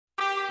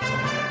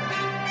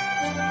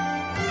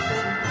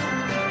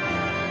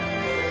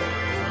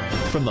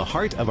From the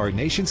heart of our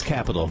nation's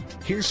capital,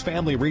 here's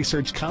Family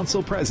Research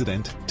Council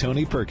President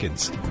Tony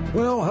Perkins.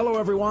 Well, hello,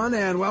 everyone,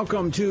 and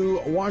welcome to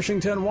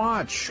Washington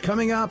Watch.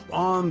 Coming up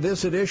on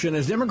this edition,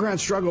 as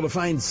Democrats struggle to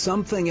find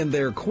something in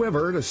their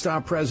quiver to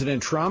stop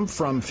President Trump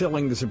from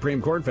filling the Supreme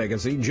Court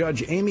vacancy,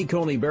 Judge Amy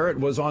Coney Barrett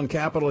was on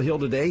Capitol Hill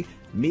today,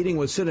 meeting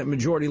with Senate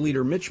Majority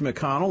Leader Mitch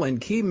McConnell and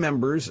key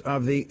members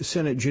of the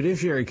Senate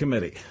Judiciary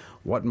Committee.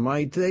 What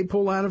might they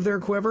pull out of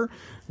their quiver?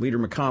 Leader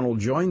McConnell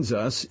joins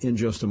us in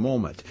just a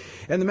moment.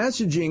 And the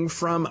messaging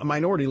from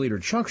Minority Leader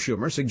Chuck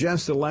Schumer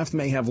suggests the left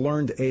may have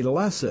learned a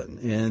lesson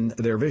in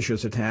their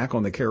vicious attack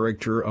on the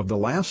character of the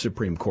last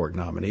Supreme Court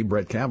nominee,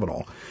 Brett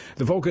Kavanaugh.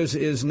 The focus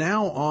is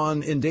now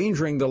on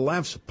endangering the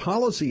left's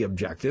policy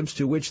objectives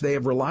to which they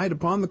have relied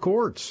upon the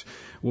courts.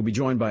 We'll be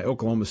joined by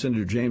Oklahoma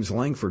Senator James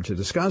Lankford to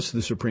discuss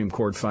the Supreme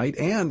Court fight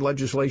and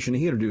legislation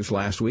he introduced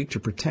last week to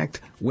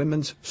protect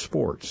women's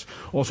sports.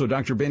 Also,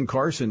 Dr. Ben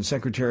Carson,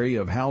 Secretary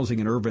of Housing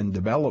and Urban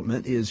Development,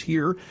 is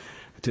here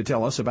to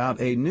tell us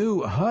about a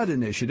new HUD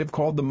initiative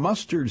called the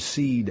Mustard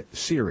Seed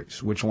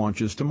Series, which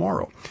launches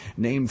tomorrow.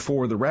 Named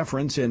for the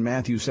reference in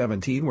Matthew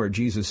 17, where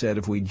Jesus said,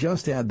 if we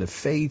just had the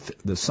faith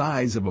the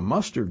size of a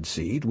mustard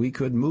seed, we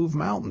could move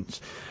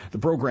mountains. The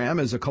program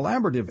is a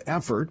collaborative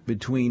effort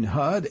between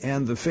HUD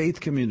and the faith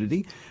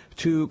community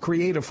to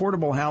create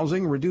affordable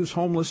housing, reduce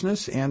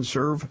homelessness, and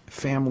serve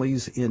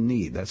families in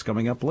need. That's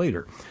coming up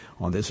later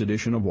on this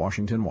edition of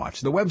Washington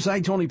Watch. The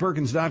website,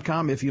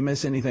 TonyPerkins.com. If you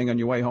miss anything on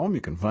your way home, you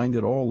can find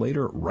it all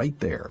later right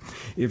there.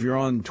 If you're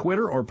on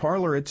Twitter or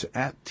Parler, it's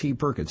at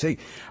 @TPerkins. Hey,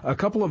 a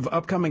couple of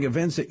upcoming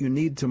events that you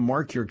need to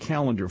mark your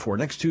calendar for.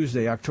 Next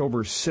Tuesday,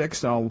 October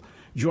 6th, I'll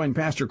join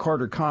Pastor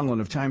Carter Conlon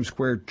of Times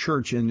Square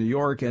Church in New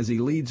York as he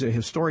leads a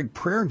historic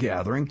prayer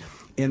gathering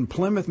in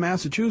Plymouth,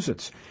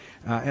 Massachusetts.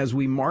 As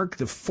we mark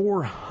the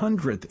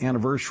 400th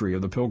anniversary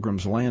of the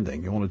Pilgrim's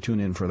Landing. You want to tune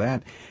in for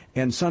that.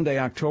 And Sunday,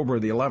 October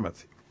the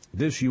 11th.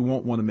 This you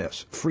won't want to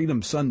miss.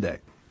 Freedom Sunday.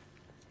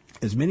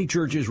 As many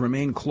churches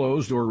remain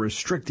closed or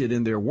restricted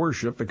in their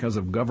worship because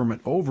of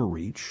government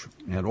overreach,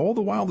 and all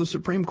the while the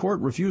Supreme Court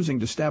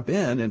refusing to step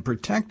in and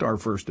protect our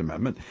First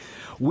Amendment,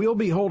 we'll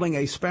be holding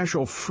a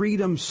special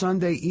Freedom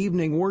Sunday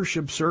evening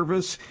worship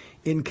service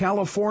in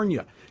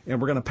California,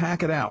 and we're going to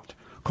pack it out,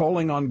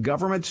 calling on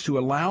governments to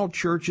allow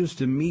churches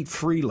to meet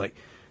freely.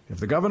 If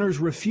the governors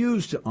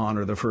refuse to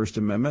honor the First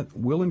Amendment,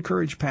 we'll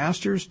encourage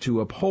pastors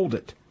to uphold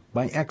it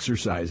by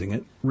exercising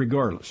it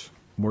regardless.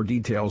 More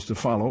details to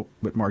follow,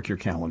 but mark your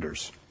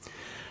calendars.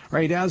 All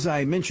right, as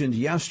I mentioned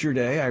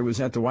yesterday, I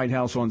was at the White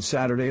House on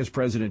Saturday as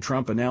President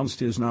Trump announced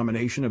his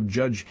nomination of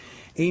Judge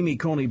Amy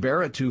Coney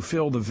Barrett to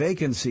fill the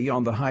vacancy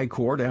on the High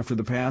Court after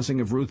the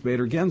passing of Ruth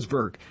Bader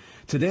Ginsburg.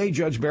 Today,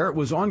 Judge Barrett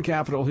was on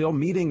Capitol Hill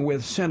meeting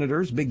with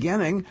senators,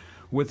 beginning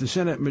with the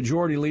Senate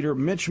Majority Leader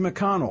Mitch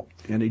McConnell,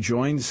 and he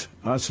joins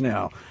us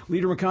now.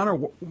 Leader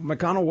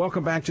McConnell,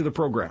 welcome back to the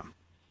program.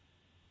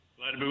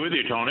 Glad to be with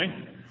you, Tony.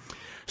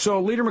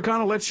 So, Leader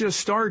McConnell, let's just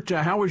start.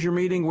 How was your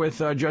meeting with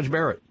Judge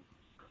Barrett?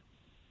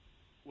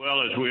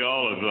 Well, as we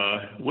all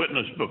have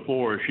witnessed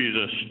before, she's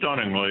a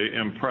stunningly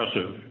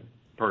impressive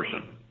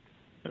person,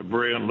 a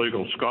brilliant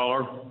legal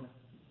scholar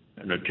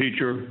and a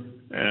teacher,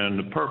 and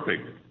the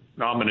perfect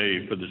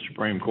nominee for the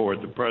Supreme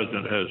Court. The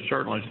president has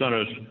certainly sent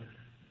us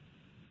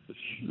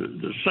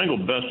the single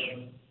best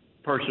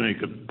person he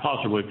could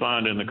possibly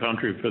find in the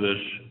country for this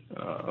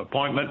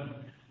appointment,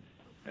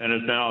 and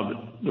it's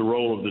now the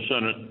role of the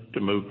Senate to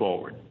move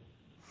forward.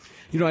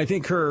 You know, I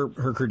think her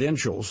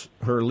credentials,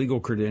 her legal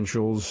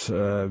credentials,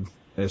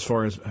 as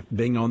far as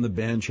being on the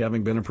bench,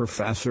 having been a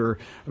professor,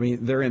 I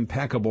mean, they're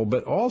impeccable.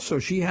 But also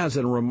she has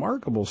a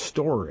remarkable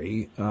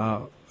story.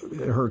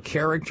 Her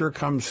character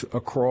comes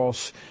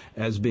across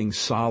as being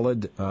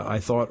solid. I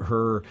thought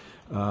her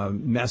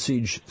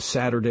message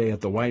Saturday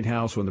at the White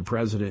House when the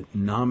president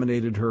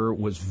nominated her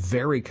was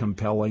very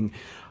compelling.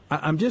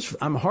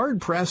 I'm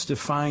hard pressed to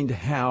find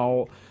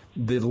how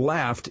the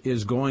left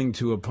is going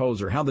to oppose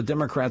her, how the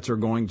Democrats are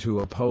going to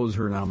oppose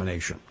her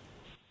nomination.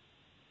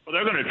 Well,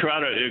 they're going to try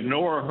to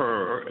ignore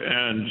her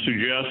and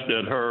suggest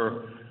that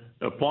her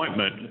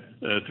appointment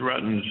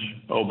threatens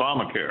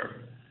Obamacare.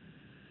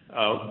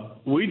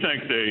 We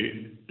think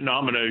the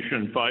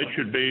nomination fight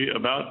should be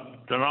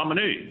about the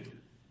nominee,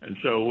 and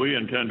so we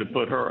intend to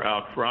put her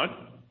out front.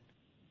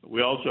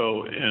 We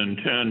also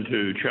intend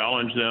to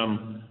challenge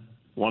them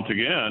once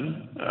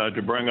again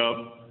to bring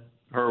up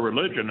her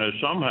religion as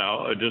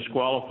somehow a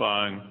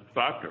disqualifying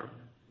factor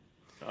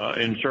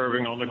in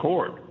serving on the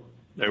court.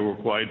 They were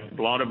quite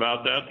blunt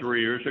about that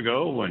 3 years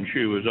ago when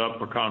she was up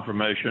for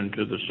confirmation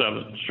to the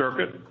Seventh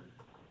Circuit.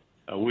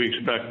 We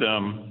expect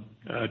them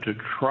to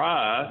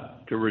try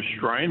to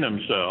restrain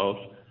themselves,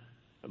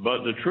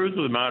 but the truth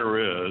of the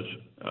matter is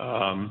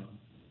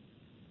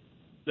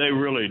they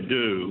really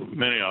do,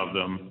 many of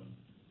them,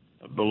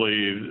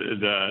 believe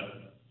that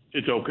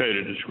it's okay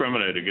to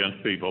discriminate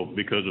against people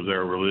because of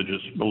their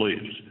religious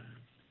beliefs.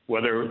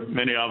 Whether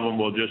many of them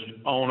will just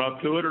own up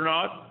to it or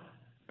not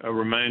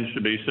remains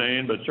to be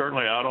seen, but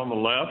certainly out on the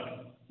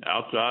left,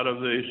 outside of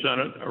the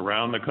Senate,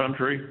 around the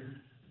country,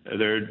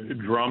 they're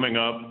drumming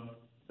up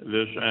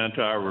this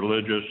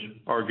anti-religious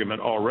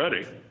argument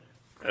already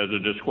as a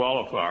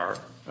disqualifier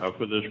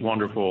for this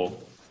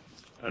wonderful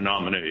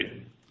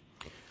nominee.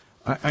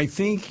 I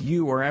think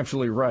you are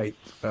absolutely right,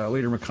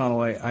 Leader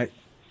McConnell.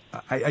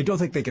 I don't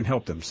think they can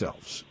help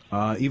themselves,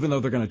 even though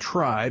they're going to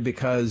try,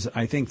 because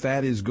I think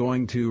that is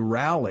going to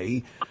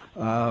rally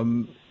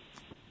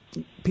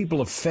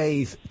people of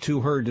faith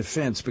to her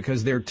defense,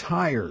 because they're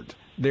tired.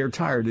 They're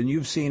tired, and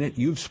you've seen it.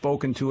 You've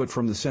spoken to it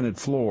from the Senate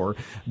floor,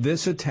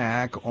 this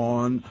attack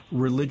on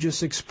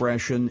religious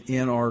expression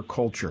in our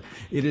culture.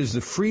 It is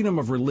the freedom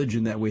of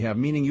religion that we have,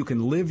 meaning you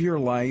can live your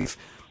life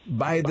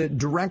by the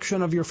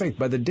direction of your faith,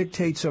 by the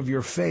dictates of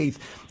your faith.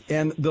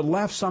 And the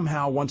left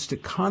somehow wants to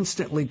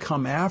constantly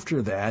come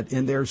after that,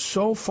 and they're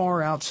so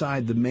far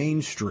outside the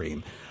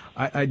mainstream.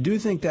 I do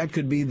think that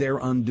could be their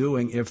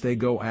undoing if they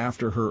go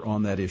after her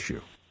on that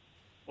issue.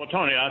 Well,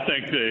 Tony, I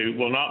think they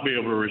will not be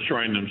able to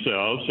restrain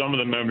themselves. Some of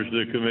the members of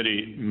the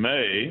committee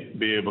may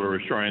be able to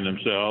restrain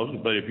themselves,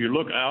 but if you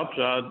look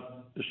outside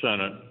the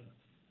Senate,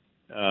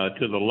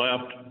 to the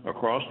left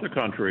across the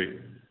country,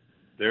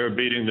 they're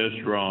beating this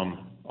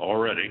drum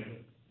already.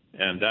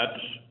 And that's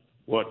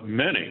what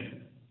many,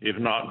 if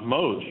not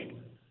most,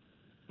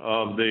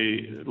 of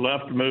the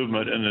left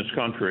movement in this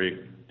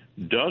country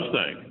does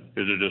think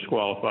is a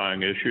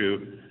disqualifying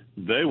issue.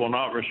 They will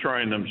not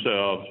restrain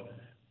themselves.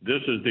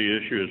 This is the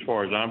issue, as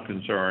far as I'm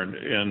concerned,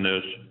 in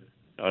this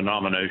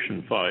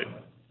nomination fight.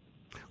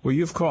 Well,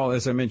 you've called,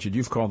 as I mentioned,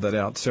 you've called that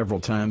out several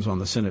times on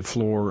the Senate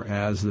floor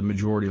as the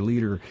majority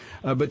leader.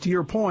 But to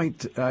your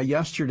point,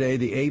 yesterday,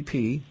 the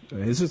AP,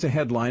 this is a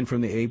headline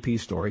from the AP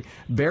story,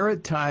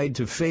 Barrett tied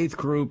to faith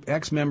group,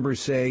 ex-members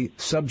say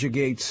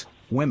subjugates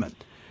women.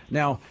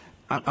 Now,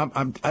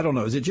 I don't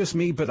know, is it just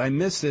me, but I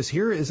missed this.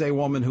 Here is a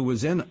woman who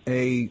was in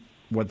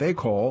what they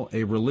call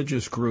a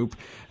religious group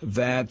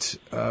that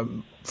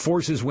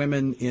forces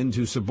women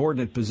into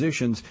subordinate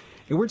positions.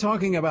 And we're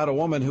talking about a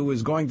woman who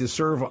is going to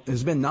serve,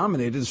 has been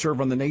nominated to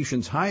serve on the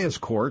nation's highest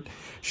court.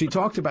 She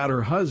talked about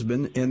her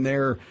husband and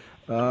their,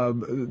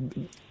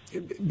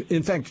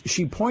 in fact,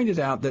 she pointed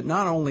out that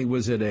not only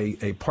was it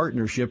a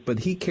partnership, but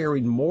he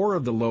carried more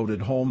of the load at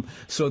home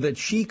so that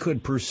she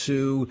could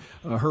pursue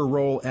her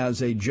role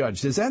as a judge.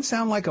 Does that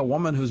sound like a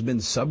woman who's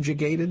been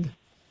subjugated?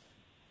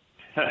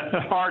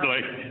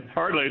 Hardly.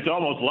 It's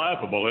almost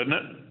laughable, isn't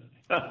it?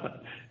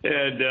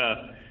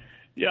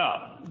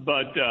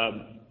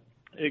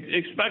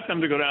 Expect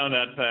them to go down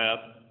that path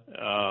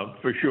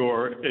for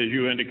sure. As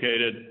you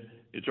indicated,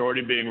 it's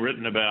already being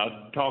written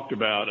about, talked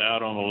about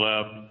out on the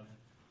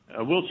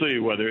left. We'll see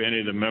whether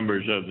any of the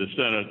members of the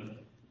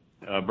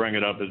Senate bring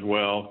it up as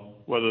well,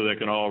 whether they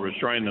can all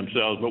restrain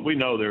themselves. But we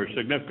know there are a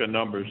significant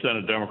number of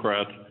Senate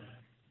Democrats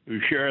who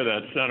share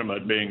that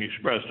sentiment being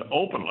expressed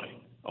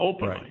openly,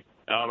 right,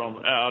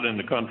 out in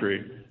the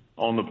country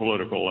on the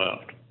political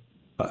left.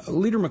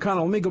 Leader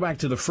McConnell, let me go back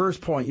to the first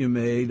point you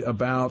made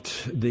about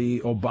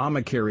the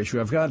Obamacare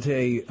issue. I've got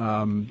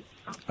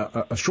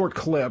a short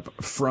clip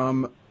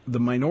from the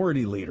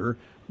minority leader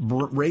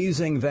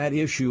raising that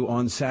issue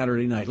on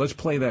Saturday night. Let's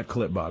play that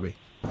clip, Bobby.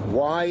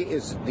 Why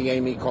is the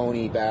Amy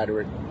Coney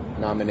Barrett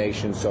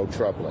nomination so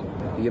troubling?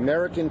 The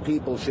American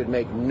people should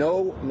make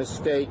no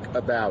mistake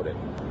about it.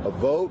 A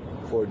vote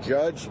for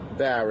Judge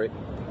Barrett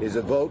is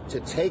a vote to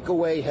take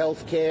away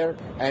health care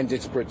and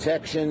its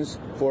protections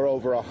for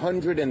over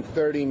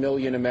 130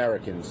 million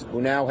Americans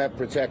who now have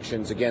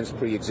protections against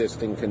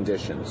pre-existing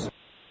conditions.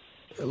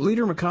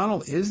 Leader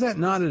McConnell, is that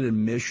not an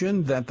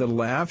admission that the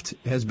left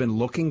has been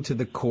looking to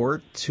the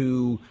court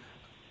to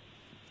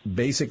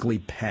basically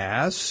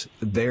pass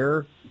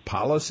their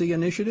policy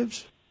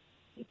initiatives?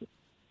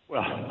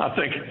 Well, I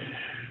think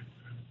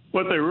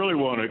what they really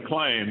want to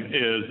claim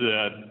is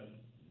that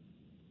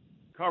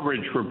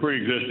coverage for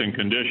pre-existing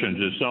conditions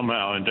is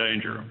somehow in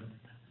danger.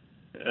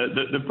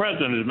 The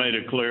president has made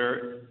it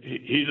clear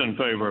he's in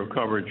favor of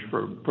coverage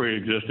for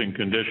pre-existing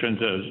conditions,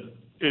 has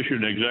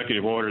issued an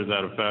executive order to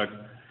that effect.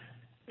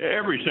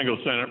 Every single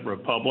Senate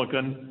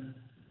Republican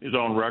is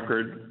on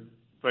record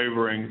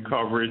favoring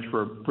coverage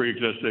for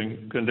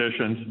pre-existing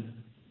conditions.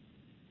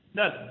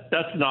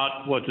 That's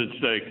not what's at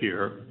stake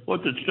here.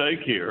 What's at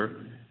stake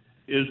here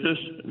is this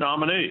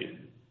nominee.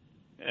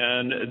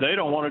 And they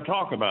don't want to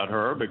talk about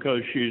her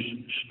because she's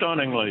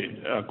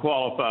stunningly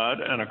qualified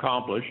and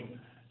accomplished.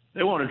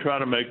 They want to try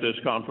to make this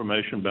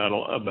confirmation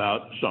battle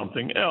about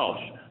something else.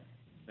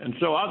 And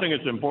so I think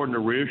it's important to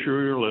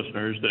reassure your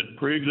listeners that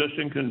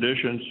pre-existing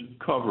conditions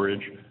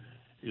coverage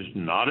is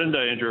not in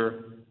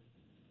danger.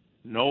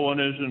 No one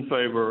is in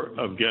favor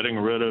of getting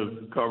rid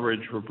of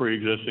coverage for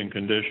pre-existing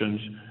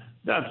conditions.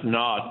 That's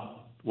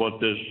not what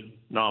this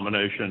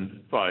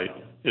nomination fight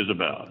is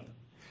about.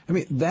 I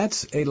mean,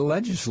 that's a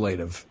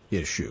legislative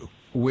issue,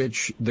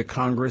 which the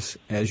Congress,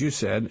 as you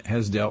said,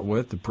 has dealt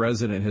with, the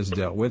president has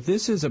dealt with.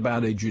 This is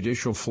about a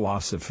judicial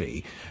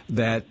philosophy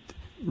that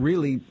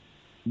really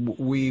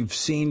we've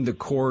seen the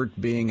court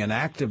being an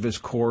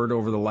activist court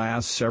over the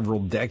last several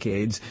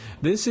decades.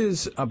 This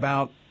is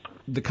about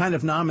the kind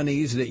of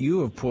nominees that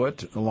you have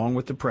put along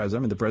with the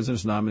president. I mean, the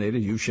president's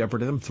nominated, you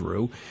shepherded them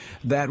through,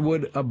 that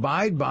would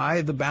abide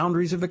by the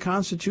boundaries of the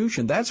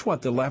Constitution. That's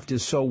what the left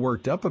is so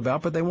worked up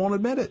about, but they won't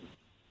admit it.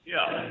 Yeah.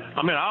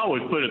 I mean, I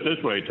always put it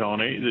this way,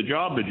 Tony. The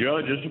job of the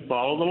judge is to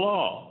follow the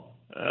law.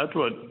 That's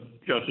what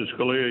Justice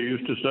Scalia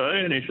used to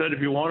say, and he said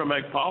if you want to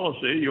make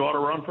policy, you ought to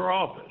run for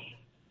office.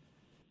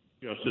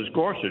 Justice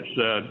Gorsuch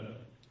said,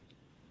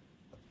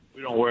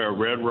 we don't wear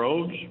red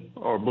robes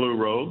or blue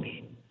robes.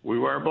 We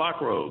wear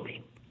black robes.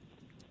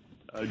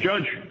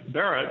 Judge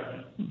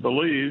Barrett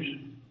believes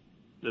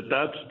that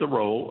that's the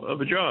role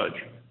of a judge.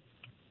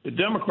 The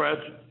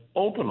Democrats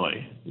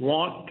openly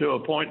want to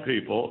appoint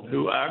people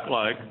who act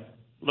like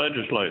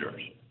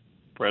legislators.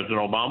 President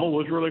Obama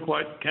was really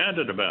quite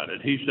candid about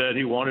it. He said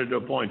he wanted to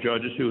appoint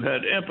judges who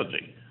had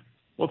empathy.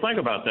 Well, think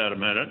about that a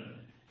minute.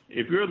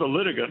 If you're the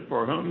litigant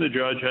for whom the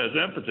judge has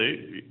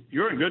empathy,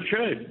 you're in good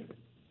shape.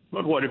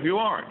 But what if you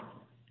aren't?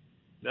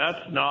 That's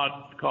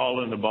not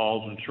calling the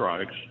balls and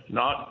strikes,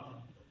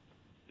 not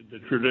the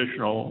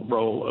traditional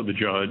role of the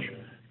judge.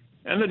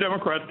 And the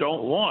Democrats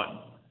don't want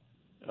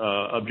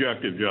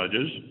objective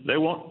judges. They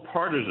want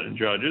partisan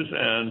judges,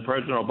 and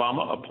President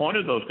Obama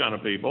appointed those kind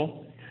of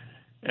people.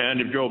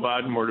 And if Joe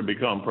Biden were to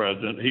become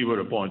president, he would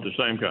appoint the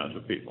same kinds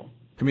of people.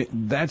 I mean,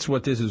 that's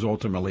what this is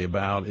ultimately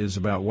about, is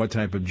about what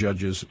type of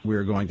judges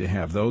we're going to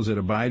have. Those that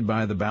abide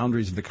by the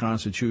boundaries of the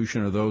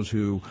Constitution or those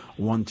who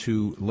want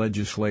to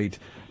legislate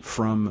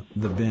from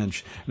the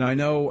bench. Now, I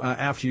know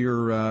after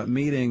your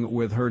meeting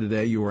with her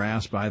today, you were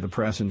asked by the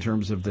press in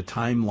terms of the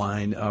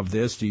timeline of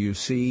this. Do you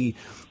see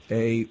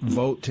a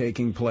vote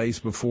taking place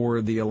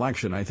before the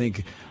election? I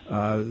think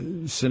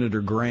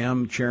Senator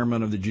Graham,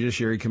 chairman of the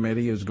Judiciary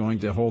Committee, is going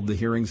to hold the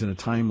hearings in a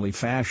timely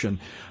fashion.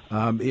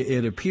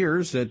 It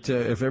appears that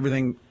if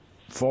everything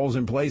falls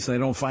in place and they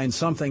don't find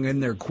something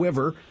in their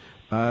quiver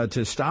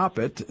to stop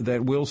it,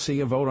 that we'll see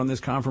a vote on this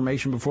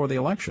confirmation before the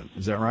election.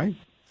 Is that right?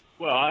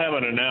 Well, I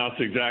haven't announced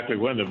exactly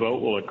when the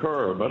vote will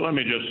occur, but let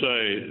me just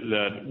say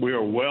that we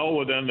are well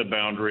within the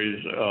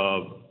boundaries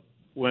of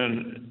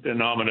when the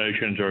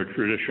nominations are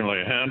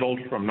traditionally handled,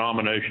 from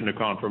nomination to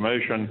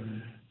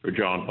confirmation for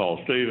John Paul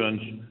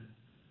Stevens,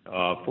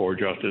 for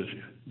Justice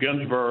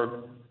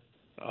Ginsburg,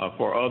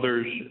 for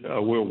others.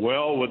 We're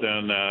well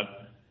within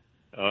that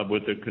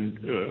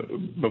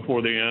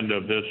before the end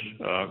of this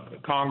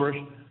Congress.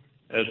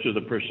 As to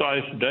the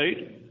precise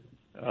date,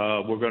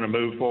 we're going to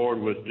move forward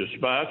with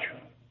dispatch,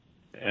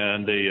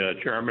 and the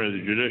chairman of the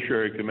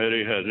Judiciary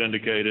Committee has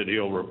indicated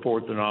he'll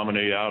report the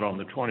nominee out on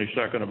the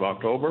 22nd of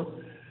October,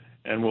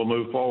 and we'll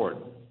move forward.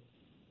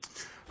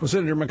 Well,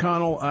 Senator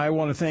McConnell, I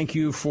want to thank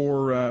you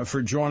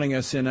for joining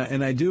us, and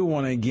I do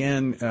want to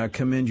again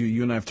commend you.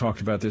 You and I have talked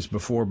about this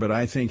before, but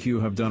I think you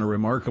have done a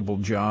remarkable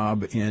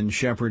job in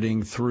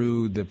shepherding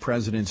through the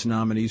president's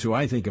nominees, who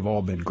I think have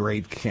all been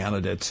great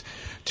candidates,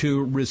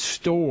 to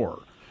restore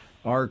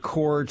our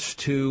courts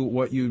to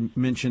what you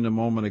mentioned a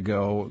moment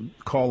ago,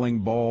 calling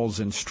balls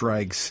and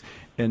strikes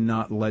and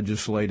not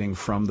legislating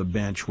from the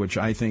bench, which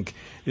I think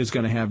is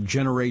going to have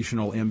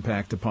generational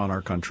impact upon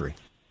our country.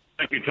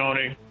 Thank you,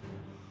 Tony.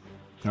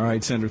 All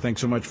right, Senator, thanks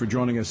so much for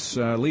joining us.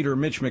 Leader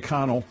Mitch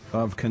McConnell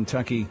of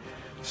Kentucky,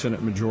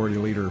 Senate Majority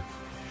Leader.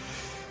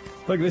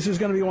 Look, this is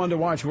going to be one to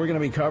watch. We're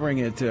going to be covering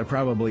it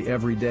probably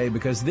every day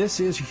because this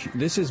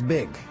is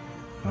big.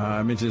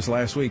 I mentioned this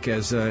last week,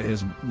 as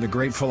the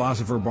great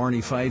philosopher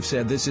Barney Fife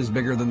said, this is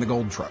bigger than the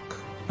gold truck.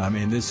 I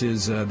mean, this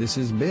is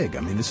big.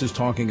 I mean, this is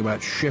talking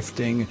about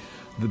shifting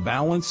the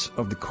balance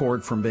of the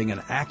court from being an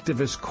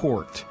activist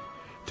court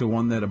to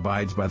one that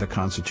abides by the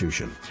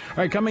Constitution. All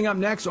right, coming up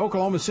next,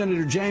 Oklahoma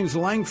Senator James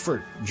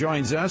Lankford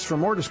joins us for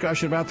more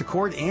discussion about the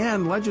court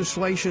and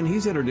legislation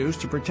he's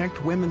introduced to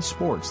protect women's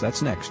sports.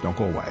 That's next. Don't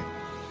go away.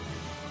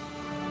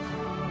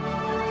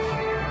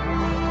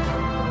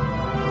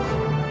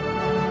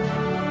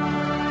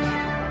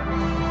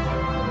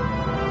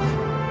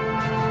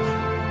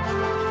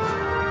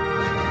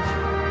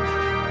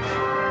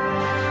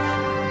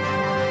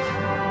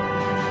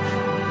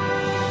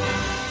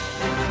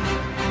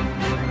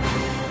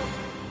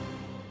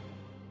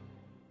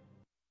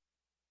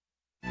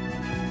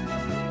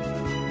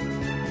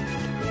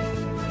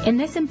 In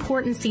this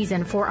important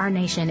season for our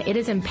nation, it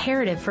is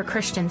imperative for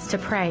Christians to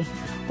pray.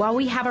 While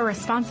we have a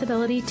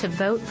responsibility to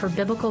vote for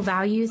biblical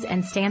values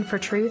and stand for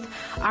truth,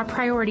 our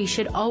priority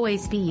should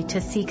always be to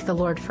seek the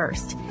Lord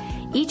first.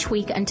 Each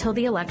week until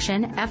the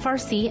election,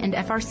 FRC and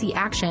FRC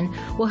Action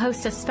will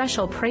host a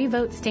special Pray,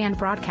 Vote, Stand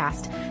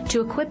broadcast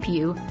to equip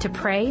you to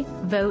pray,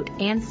 vote,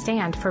 and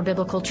stand for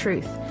biblical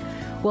truth.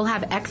 We'll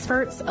have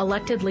experts,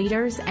 elected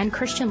leaders, and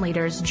Christian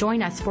leaders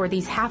join us for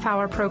these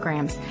half-hour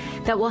programs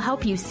that will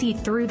help you see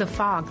through the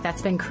fog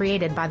that's been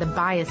created by the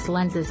biased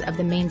lenses of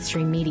the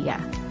mainstream media.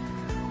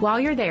 While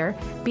you're there,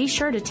 be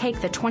sure to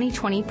take the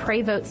 2020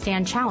 Pray, Vote,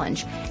 Stand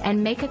Challenge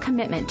and make a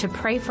commitment to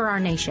pray for our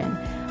nation,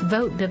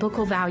 vote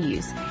biblical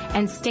values,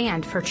 and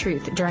stand for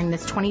truth during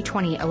this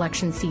 2020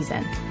 election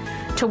season.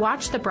 To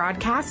watch the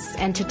broadcasts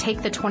and to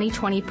take the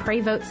 2020 Pray,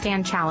 Vote,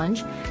 Stand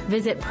Challenge,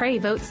 visit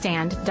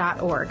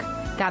PrayVoteStand.org.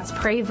 That's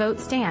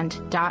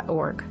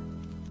PrayVoteStand.org.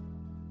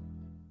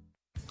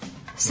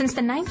 Since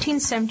the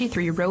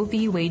 1973 Roe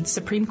v. Wade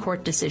Supreme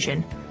Court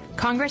decision,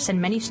 Congress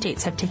and many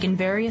states have taken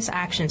various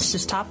actions to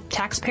stop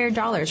taxpayer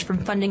dollars from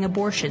funding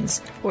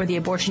abortions or the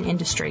abortion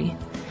industry.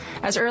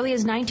 As early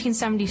as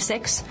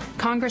 1976,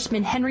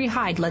 Congressman Henry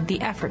Hyde led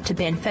the effort to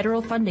ban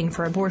federal funding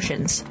for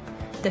abortions.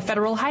 The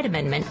Federal Hyde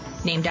Amendment,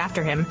 named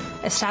after him,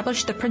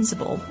 established the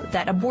principle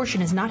that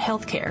abortion is not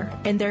health care,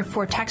 and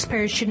therefore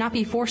taxpayers should not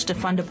be forced to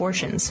fund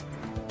abortions.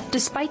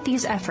 Despite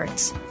these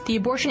efforts, the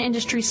abortion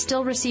industry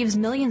still receives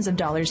millions of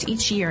dollars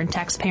each year in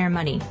taxpayer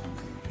money.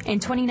 In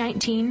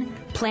 2019,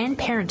 Planned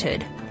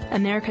Parenthood,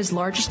 America's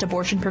largest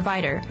abortion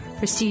provider,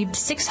 received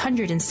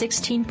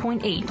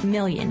 $616.8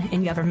 million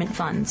in government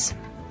funds.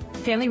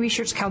 Family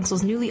Research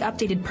Council's newly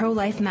updated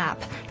pro-life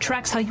map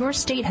tracks how your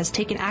state has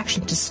taken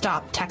action to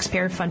stop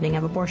taxpayer funding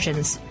of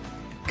abortions.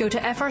 Go to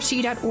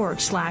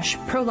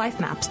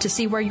frc.org/pro-life-maps to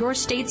see where your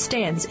state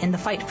stands in the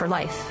fight for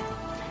life.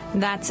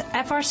 That's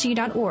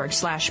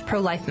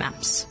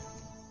frc.org/pro-life-maps.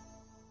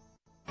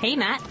 Hey,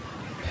 Matt.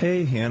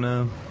 Hey,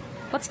 Hannah.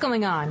 What's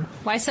going on?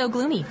 Why so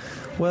gloomy?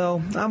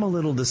 Well, I'm a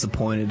little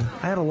disappointed.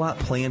 I had a lot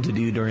planned to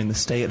do during the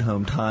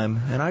stay-at-home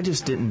time, and I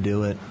just didn't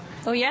do it.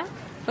 Oh, yeah?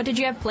 What did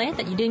you have planned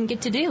that you didn't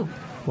get to do?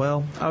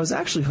 Well, I was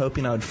actually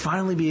hoping I would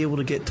finally be able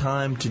to get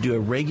time to do a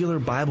regular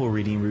Bible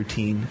reading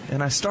routine,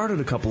 and I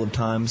started a couple of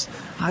times.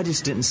 I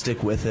just didn't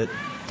stick with it.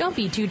 Don't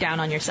be too down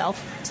on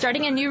yourself.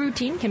 Starting a new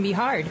routine can be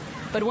hard,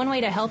 but one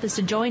way to help is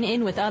to join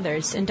in with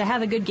others and to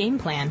have a good game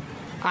plan.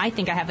 I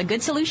think I have a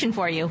good solution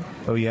for you.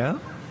 Oh, yeah?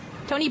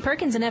 Tony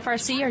Perkins and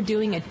FRC are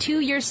doing a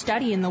 2-year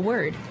study in the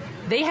Word.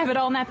 They have it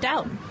all mapped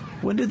out.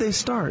 When did they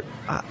start?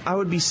 I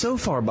would be so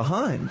far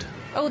behind.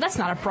 Oh, that's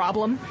not a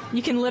problem.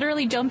 You can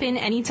literally jump in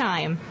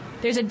anytime.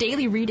 There's a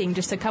daily reading,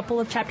 just a couple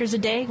of chapters a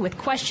day, with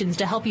questions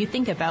to help you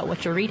think about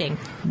what you're reading.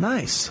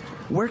 Nice.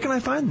 Where can I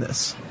find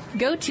this?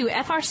 Go to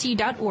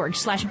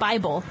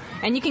frc.org/Bible,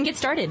 and you can get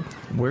started.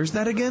 Where's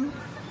that again?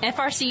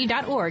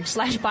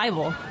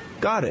 frc.org/Bible.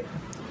 Got it.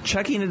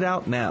 Checking it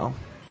out now.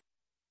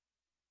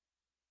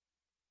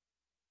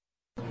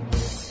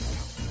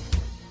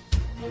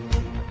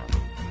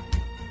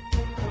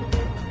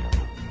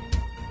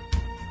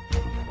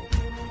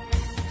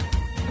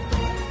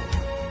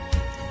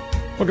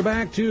 Welcome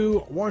back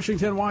to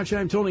Washington Watch.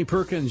 I'm Tony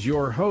Perkins,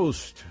 your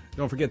host.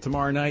 Don't forget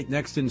tomorrow night,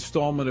 next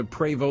installment of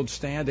Pray Vote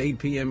Stand, 8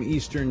 p.m.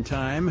 Eastern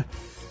Time. To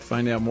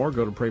find out more,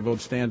 go to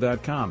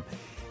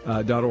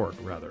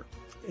PrayVoteStand.org.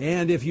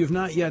 And if you've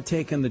not yet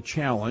taken the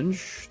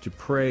challenge to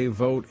pray,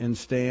 vote, and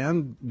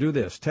stand, do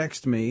this.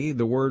 Text me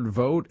the word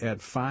vote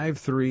at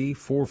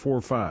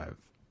 53445.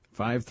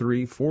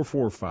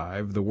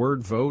 53445, the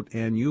word vote,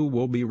 and you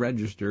will be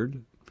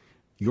registered,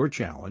 your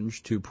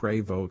challenge to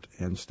pray, vote,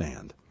 and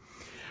stand.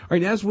 All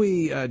right, as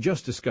we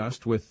just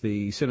discussed with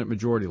the Senate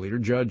Majority Leader,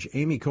 Judge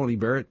Amy Coney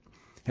Barrett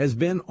has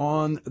been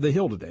on the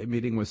Hill today,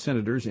 meeting with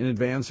senators in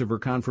advance of her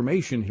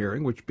confirmation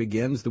hearing, which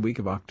begins the week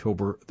of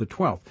October the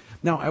 12th.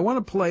 Now, I want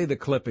to play the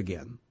clip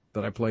again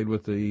that I played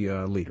with the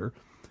leader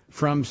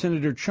from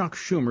Senator Chuck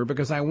Schumer,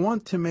 because I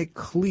want to make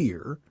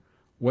clear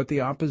what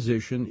the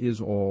opposition is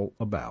all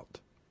about.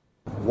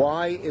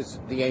 Why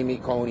is the Amy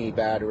Coney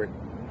Barrett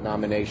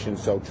nomination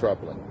so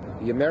troubling?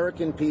 The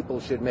American people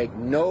should make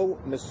no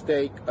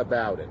mistake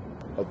about it.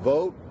 A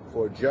vote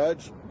for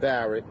Judge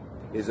Barrett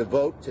is a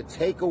vote to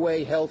take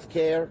away health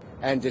care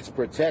and its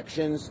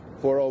protections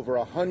for over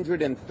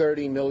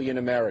 130 million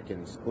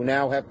Americans who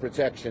now have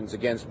protections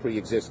against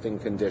pre-existing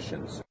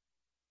conditions.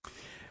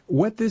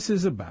 What this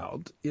is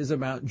about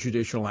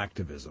judicial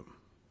activism,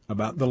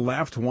 about the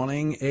left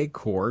wanting a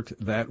court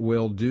that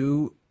will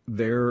do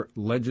their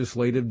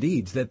legislative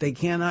deeds, that they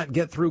cannot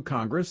get through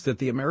Congress, that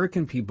the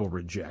American people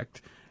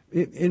reject.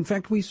 In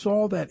fact, we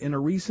saw that in a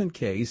recent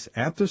case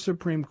at the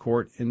Supreme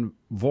Court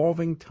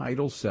involving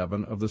Title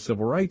VII of the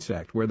Civil Rights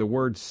Act, where the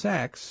word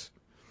sex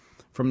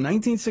from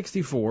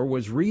 1964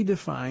 was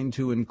redefined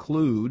to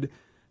include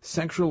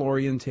sexual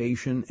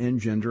orientation and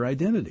gender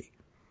identity.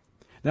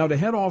 Now, to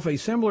head off a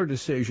similar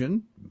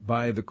decision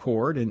by the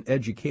court in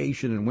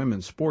education and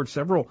women's sports,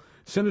 several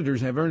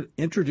senators have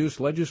introduced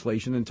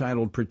legislation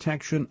entitled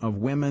Protection of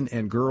Women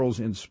and Girls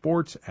in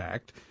Sports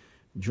Act.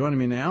 Joining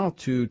me now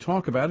to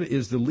talk about it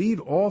is the lead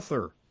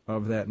author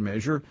of that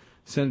measure,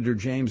 Senator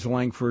James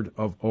Lankford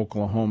of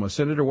Oklahoma.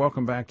 Senator,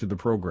 welcome back to the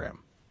program.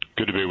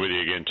 Good to be with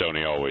you again,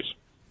 Tony, always.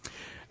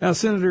 Now,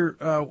 Senator,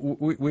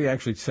 we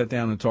actually sat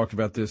down and talked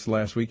about this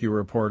last week. You were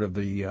a part of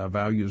the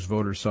Values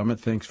Voter Summit.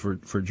 Thanks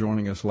for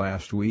joining us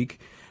last week.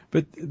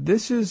 But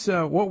this is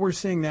what we're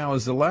seeing now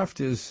is the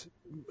left is,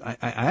 I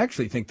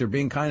actually think they're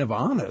being kind of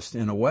honest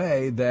in a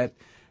way that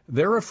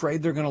they're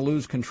afraid they're going to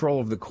lose control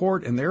of the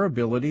court and their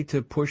ability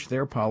to push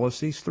their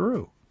policies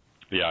through.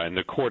 Yeah, and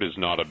the court is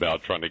not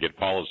about trying to get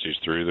policies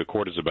through. The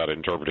court is about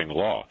interpreting the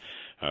law.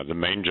 The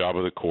main job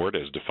of the court,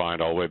 as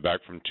defined all the way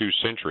back from 2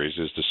 centuries,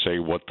 is to say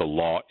what the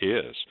law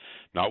is,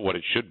 not what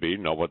it should be,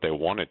 not what they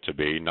want it to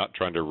be, not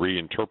trying to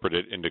reinterpret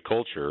it into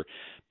culture,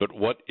 but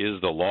what is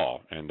the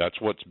law. And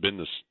that's what's been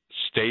the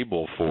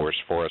stable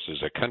force for us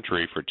as a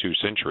country for 2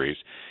 centuries.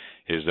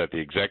 is that the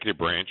executive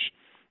branch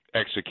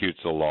executes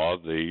the law,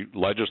 the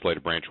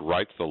legislative branch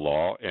writes the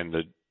law, and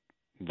the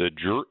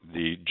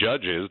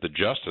judges, the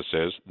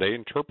justices, they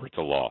interpret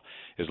the law.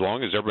 As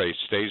long as everybody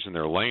stays in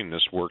their lane,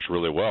 this works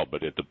really well.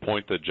 But at the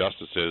point the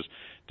justices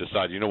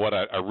decide, you know what,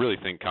 I really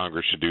think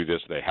Congress should do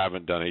this, they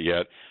haven't done it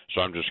yet,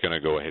 so I'm just going to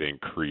go ahead and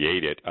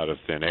create it out of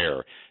thin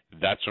air.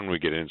 That's when we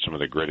get in some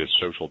of the greatest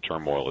social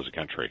turmoil as a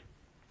country.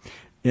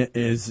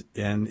 Is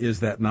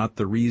that not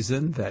the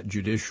reason that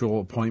judicial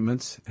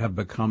appointments have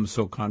become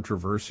so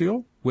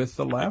controversial with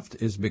the left?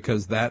 Is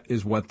because that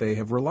is what they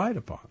have relied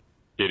upon?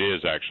 It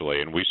is,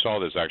 actually, and we saw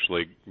this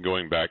actually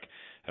going back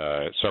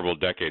several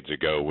decades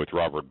ago with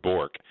Robert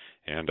Bork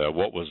and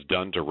what was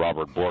done to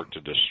Robert Bork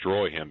to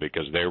destroy him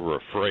because they were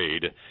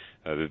afraid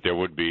that there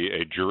would be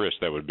a jurist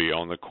that would be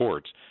on the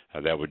courts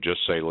that would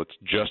just say, let's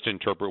just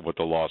interpret what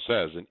the law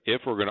says. And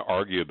if we're going to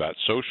argue about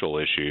social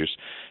issues,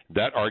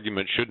 that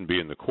argument shouldn't be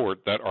in the court.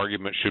 That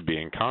argument should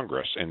be in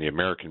Congress. And the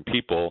American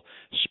people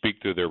speak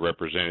through their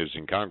representatives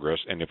in Congress.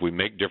 And if we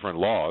make different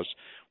laws,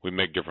 we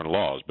make different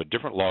laws. But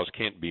different laws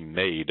can't be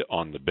made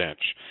on the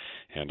bench.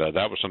 And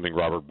that was something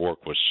Robert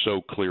Bork was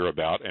so clear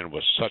about and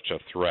was such a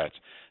threat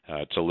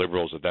to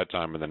liberals at that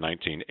time in the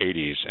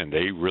 1980s, and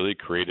they really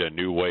created a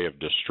new way of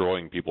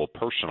destroying people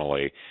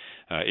personally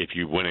if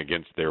you went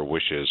against their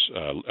wishes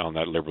on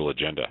that liberal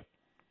agenda.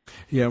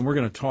 Yeah, and we're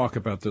going to talk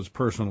about those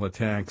personal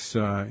attacks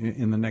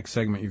in the next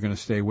segment. You're going to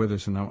stay with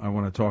us, and I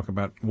want to talk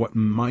about what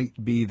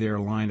might be their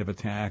line of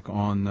attack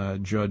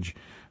on Judge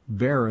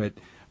Barrett.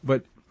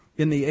 But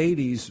in the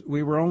 80s,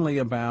 we were only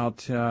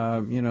about,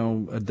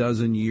 a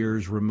dozen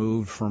years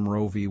removed from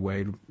Roe v.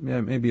 Wade,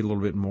 maybe a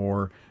little bit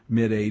more,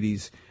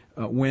 mid-80s.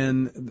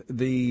 When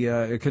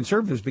the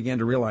conservatives began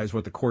to realize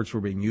what the courts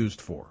were being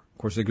used for. Of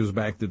course, it goes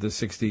back to the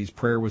 60s.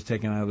 Prayer was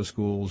taken out of the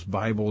schools.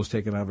 Bible was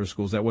taken out of the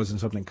schools. That wasn't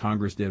something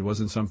Congress did. It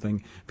wasn't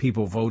something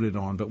people voted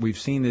on. But we've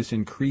seen this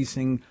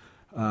increasing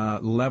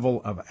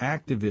level of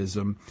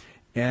activism,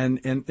 and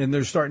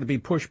there's starting to be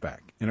pushback.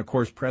 And, of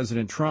course,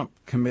 President Trump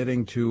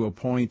committing to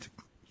appoint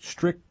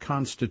strict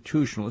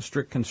constitutionalists,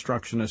 strict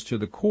constructionists to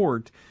the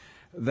court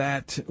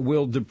that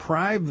will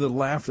deprive the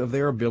left of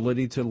their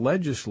ability to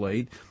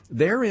legislate.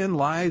 Therein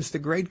lies the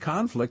great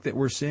conflict that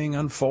we're seeing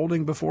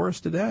unfolding before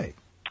us today.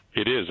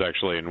 It is,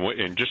 actually,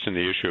 and just in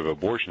the issue of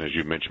abortion, as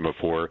you mentioned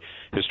before,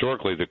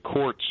 historically the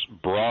courts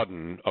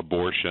broaden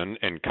abortion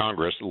and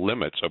Congress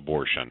limits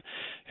abortion.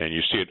 And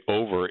you see it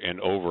over and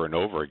over and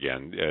over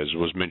again. As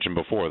was mentioned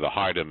before, the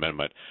Hyde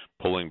Amendment,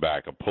 pulling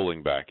back,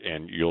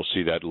 and you'll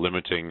see that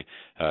limiting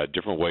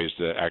different ways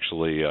that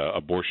actually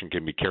abortion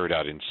can be carried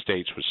out in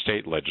states with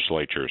state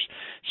legislatures.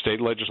 State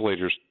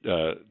legislators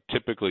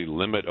typically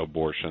limit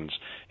abortions,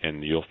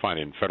 and you'll find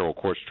in federal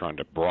courts trying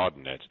to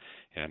broaden it.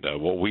 And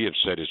what we have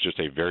said is just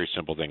a very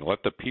simple thing.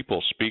 Let the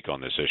people speak on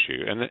this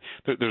issue. And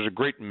there's a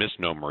great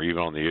misnomer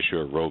even on the issue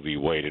of Roe v.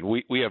 Wade. And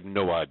we have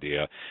no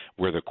idea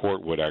where the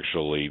court would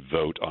actually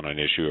vote on an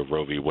issue of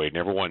Roe v. Wade. And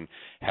everyone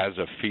has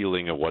a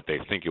feeling of what they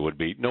think it would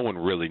be. No one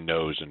really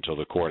knows until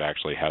the court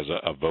actually has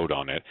a vote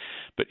on it.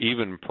 But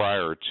even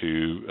prior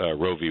to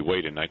Roe v.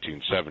 Wade in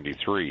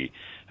 1973,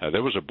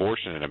 there was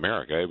abortion in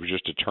America. It was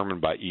just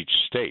determined by each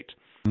state.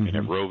 Mm-hmm. And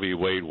if Roe v.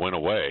 Wade went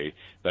away,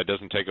 that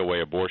doesn't take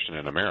away abortion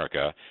in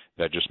America.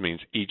 That just means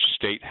each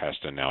state has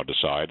to now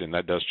decide, and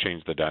that does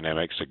change the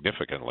dynamic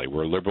significantly.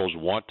 Where liberals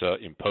want to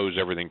impose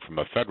everything from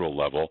a federal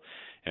level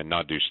and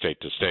not do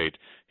state to state,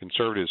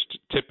 conservatives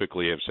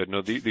typically have said,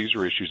 no, these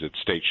are issues that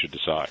states should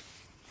decide.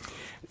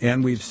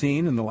 And we've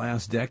seen in the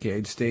last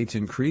decade states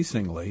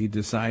increasingly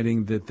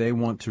deciding that they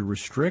want to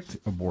restrict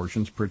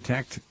abortions,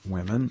 protect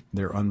women,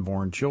 their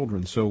unborn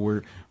children.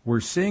 So we're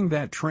seeing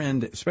that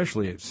trend,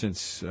 especially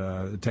since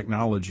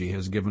technology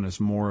has given us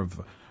more of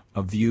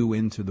a view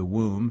into the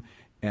womb,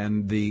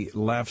 and the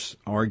left's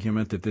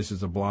argument that this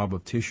is a blob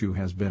of tissue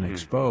has been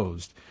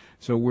exposed.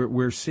 So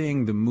we're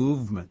seeing the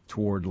movement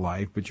toward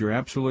life, but you're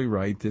absolutely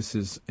right. This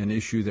is an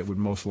issue that would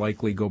most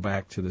likely go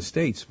back to the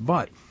states.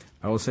 But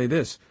I will say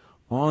this.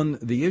 On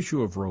the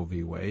issue of Roe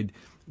v. Wade,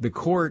 the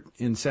court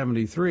in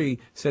 73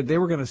 said they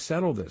were going to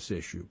settle this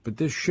issue. But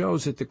this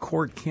shows that the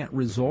court can't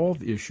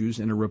resolve issues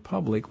in a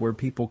republic where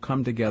people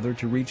come together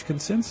to reach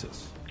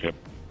consensus. Yep.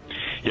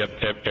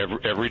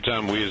 Every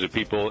time we as a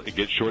people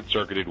get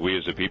short-circuited, we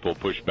as a people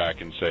push back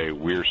and say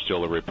we're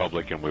still a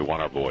republic and we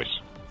want our voice.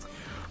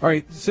 All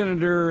right,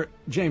 Senator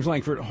James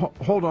Lankford,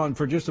 hold on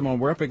for just a moment.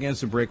 We're up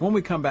against a break. When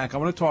we come back, I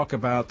want to talk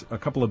about a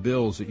couple of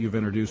bills that you've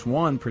introduced.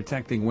 One,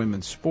 protecting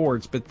women's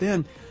sports, but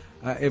then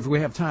if we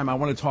have time, I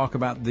want to talk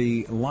about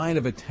the line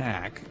of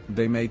attack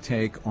they may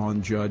take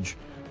on Judge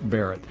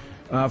Barrett.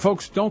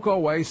 Folks, don't go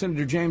away.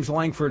 Senator James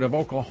Lankford of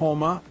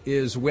Oklahoma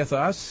is with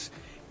us,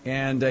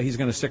 and he's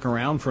going to stick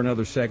around for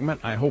another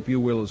segment. I hope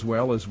you will as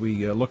well as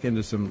we look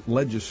into some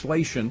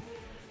legislation,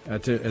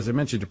 as I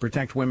mentioned, to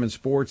protect women's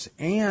sports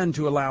and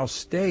to allow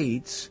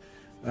states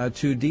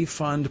to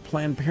defund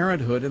Planned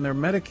Parenthood and their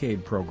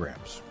Medicaid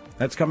programs.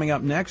 That's coming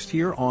up next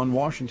here on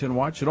Washington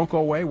Watch. So don't go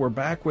away. We're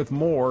back with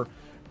more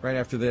right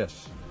after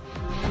this.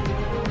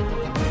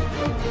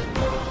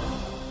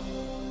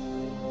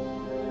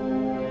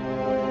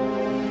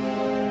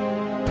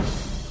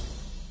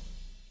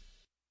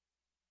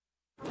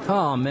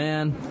 Oh,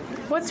 man.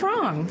 What's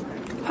wrong?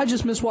 I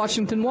just missed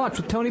Washington Watch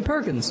with Tony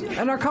Perkins,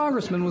 and our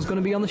congressman was going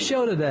to be on the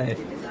show today.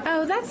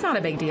 Oh, that's not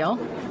a big deal.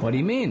 What do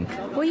you mean?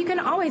 Well, you can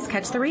always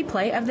catch the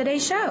replay of the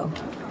day's show.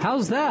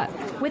 How's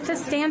that? With the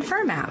Stand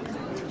Firm app.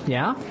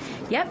 Yeah?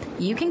 Yep,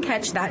 you can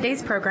catch that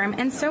day's program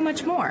and so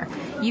much more.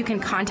 You can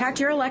contact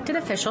your elected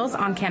officials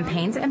on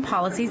campaigns and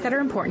policies that are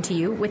important to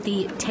you with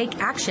the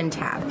Take Action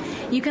tab.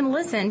 You can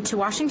listen to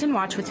Washington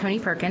Watch with Tony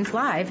Perkins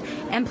live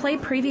and play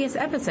previous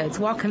episodes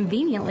while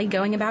conveniently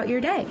going about your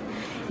day.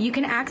 You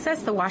can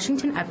access the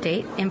Washington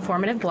Update,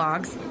 informative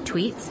blogs,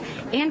 tweets,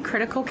 and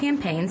critical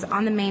campaigns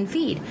on the main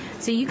feed,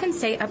 so you can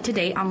stay up to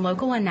date on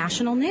local and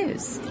national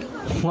news.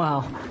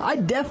 Wow, I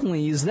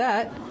definitely use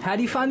that. How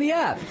do you find the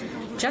app?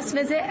 Just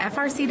visit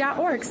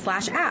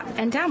frc.org/app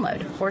and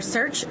download, or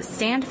search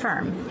Stand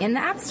Firm in the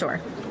App Store.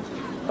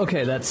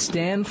 Okay, that's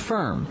Stand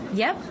Firm.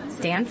 Yep,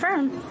 Stand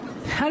Firm.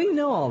 How do you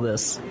know all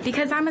this?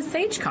 Because I'm a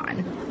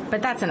SageCon,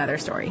 but that's another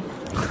story.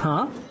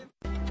 Huh?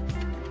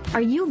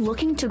 Are you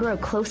looking to grow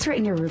closer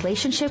in your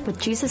relationship with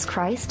Jesus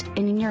Christ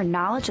and in your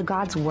knowledge of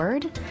God's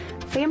Word?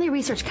 Family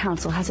Research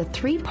Council has a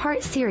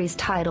 3-part series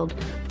titled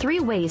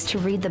 3 Ways to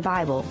Read the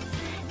Bible.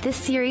 This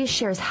series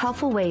shares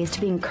helpful ways to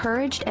be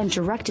encouraged and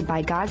directed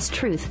by God's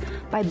truth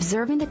by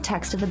observing the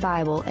text of the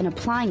Bible and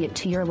applying it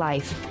to your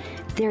life.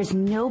 There is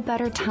no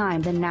better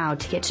time than now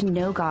to get to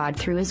know God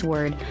through His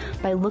Word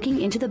by looking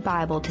into the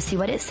Bible to see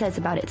what it says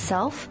about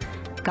itself,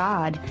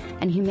 God,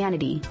 and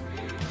humanity.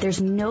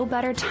 There's no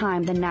better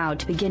time than now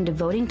to begin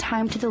devoting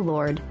time to the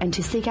Lord and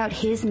to seek out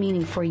His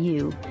meaning for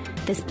you.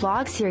 This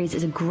blog series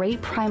is a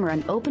great primer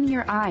on opening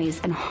your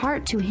eyes and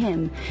heart to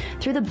Him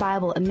through the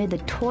Bible amid the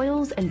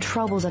toils and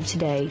troubles of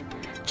today.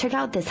 Check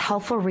out this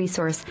helpful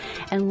resource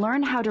and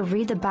learn how to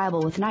read the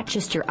Bible with not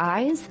just your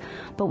eyes,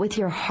 but with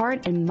your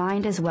heart and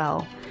mind as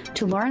well.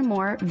 To learn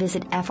more,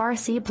 visit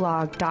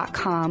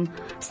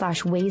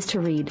frcblog.com/ways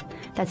to read.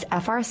 That's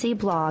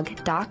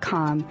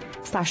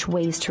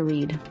frcblog.com/ways to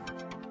read.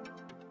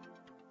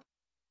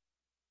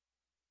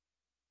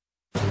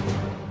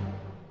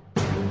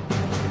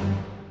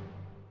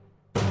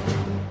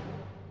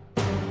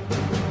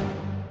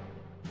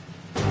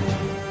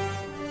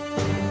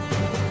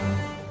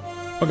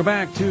 Welcome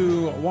back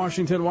to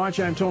Washington Watch.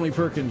 I'm Tony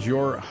Perkins,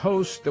 your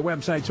host. The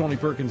website,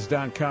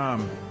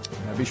 TonyPerkins.com.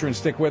 Be sure and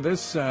stick with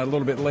us a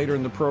little bit later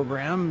in the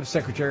program.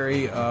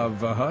 Secretary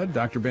of HUD,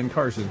 Dr. Ben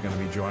Carson, is going to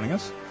be joining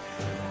us.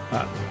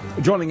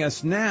 Joining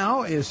us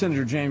now is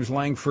Senator James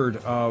Lankford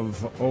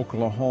of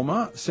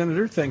Oklahoma.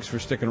 Senator, thanks for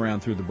sticking around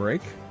through the break.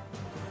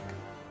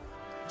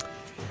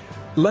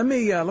 Let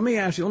me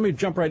ask you. Let me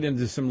jump right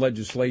into some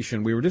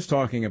legislation. We were just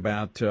talking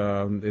about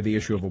the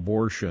issue of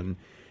abortion,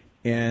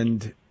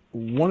 and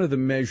one of the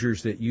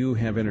measures that you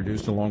have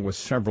introduced, along with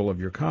several of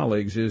your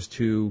colleagues, is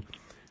to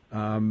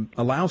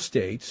allow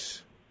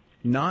states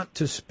not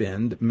to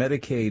spend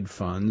Medicaid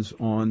funds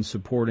on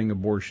supporting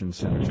abortion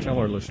centers. Tell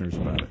our listeners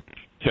about it.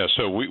 Yeah,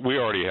 so we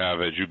already have,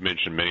 as you've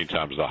mentioned many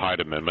times, the Hyde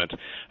Amendment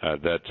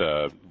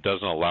that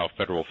doesn't allow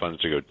federal funds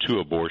to go to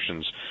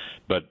abortions,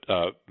 but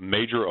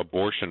major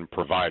abortion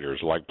providers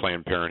like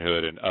Planned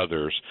Parenthood and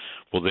others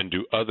will then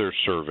do other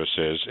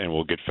services and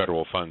will get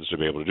federal funds to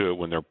be able to do it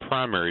when their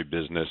primary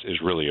business is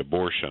really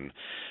abortion.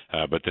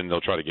 But then they'll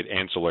try to get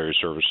ancillary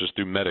services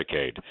through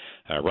Medicaid.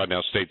 Right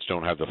now, states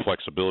don't have the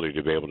flexibility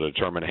to be able to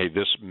determine, hey,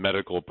 this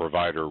medical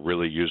provider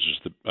really uses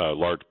the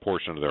large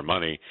portion of their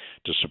money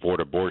to support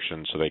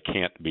abortion, so they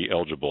can't be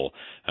eligible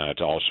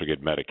to also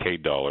get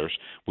Medicaid dollars.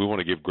 We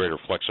want to give greater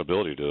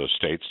flexibility to those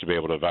states to be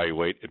able to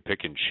evaluate and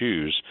pick and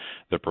choose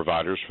the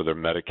providers for their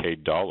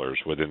Medicaid dollars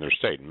within their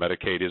state. And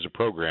Medicaid is a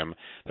program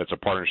that's a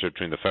partnership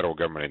between the federal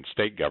government and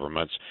state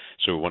governments,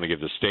 so we want to give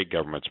the state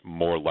governments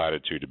more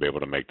latitude to be able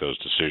to make those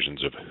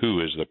decisions of who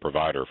is the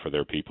provider for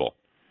their people.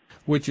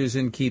 Which is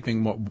in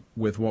keeping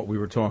with what we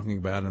were talking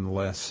about in the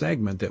last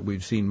segment, that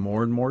we've seen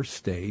more and more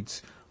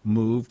states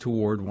move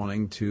toward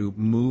wanting to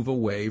move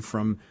away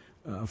from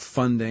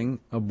funding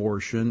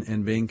abortion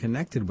and being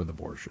connected with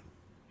abortion.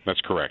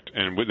 That's correct.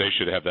 And they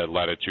should have that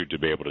latitude to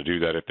be able to do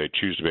that if they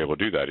choose to be able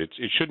to do that. It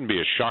shouldn't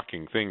be a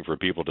shocking thing for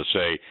people to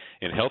say,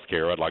 in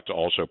healthcare, I'd like to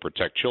also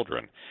protect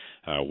children.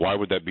 Why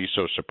would that be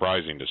so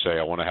surprising to say,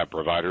 I want to have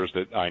providers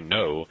that I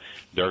know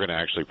they're going to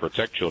actually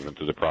protect children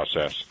through the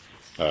process,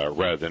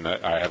 rather than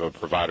I have a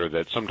provider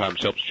that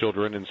sometimes helps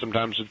children, and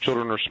sometimes if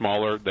children are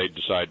smaller, they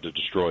decide to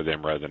destroy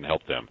them rather than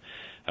help them.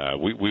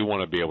 We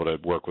want to be able to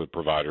work with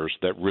providers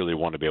that really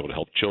want to be able to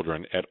help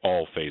children at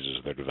all phases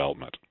of their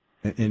development.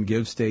 And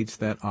give states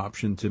that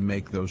option to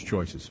make those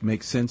choices.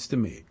 Makes sense to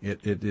me.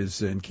 It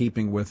is in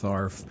keeping with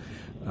our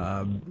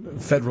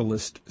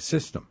federalist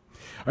system.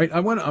 All right,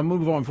 I'll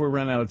move on before we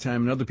run out of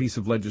time. Another piece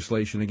of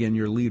legislation. Again,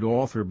 you're lead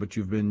author, but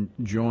you've been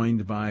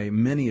joined by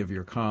many of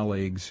your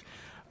colleagues.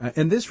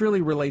 And this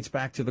really relates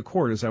back to the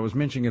court. As I was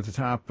mentioning at the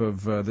top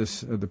of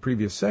the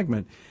previous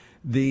segment,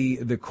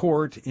 the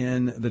court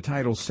in the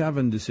Title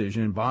VII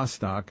decision in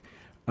Bostock,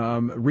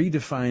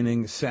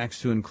 redefining sex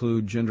to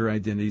include gender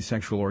identity,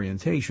 sexual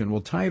orientation.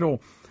 Well,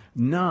 Title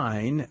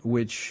 9,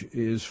 which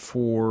is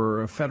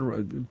for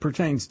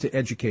pertains to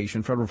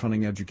education, federal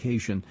funding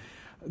education,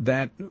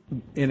 and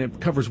it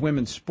covers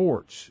women's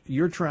sports.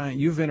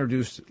 You've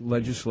introduced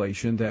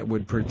legislation that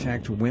would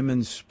protect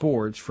women's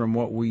sports from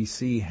what we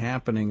see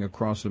happening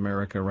across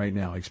America right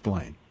now.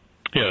 Explain.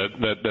 Yeah,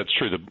 that's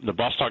true. The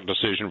Bostock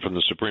decision from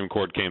the Supreme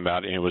Court came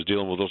out, and it was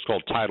dealing with what's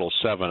called Title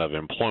VII of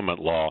employment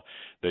law.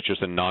 That's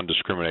just a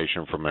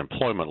non-discrimination from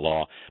employment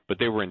law. But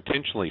they were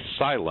intentionally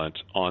silent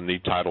on the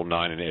Title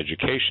IX and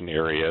education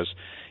areas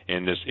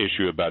in this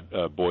issue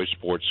about boys'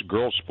 sports,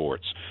 girls'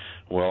 sports.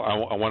 Well,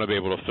 I want to be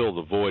able to fill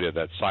the void of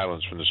that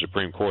silence from the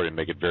Supreme Court and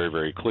make it very,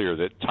 very clear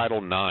that Title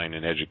IX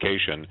in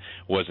education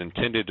was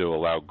intended to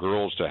allow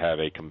girls to have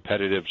a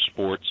competitive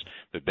sports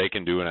that they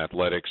can do in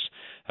athletics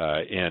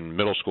in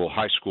middle school,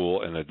 high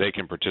school, and that they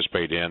can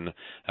participate in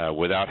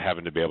without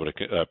having to be able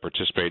to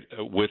participate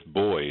with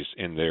boys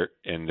in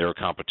their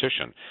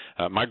competition.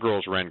 My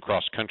girls ran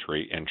cross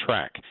country and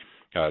track.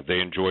 They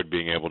enjoyed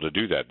being able to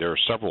do that. There are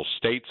several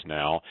states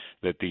now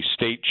that the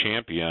state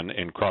champion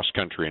in cross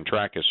country and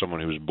track is someone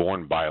who was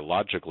born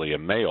biologically a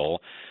male,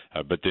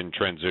 but then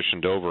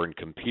transitioned over and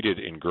competed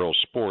in girls'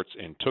 sports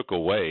and took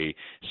away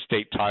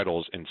state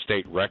titles and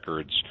state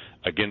records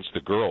against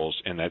the girls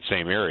in that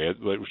same area,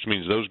 which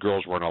means those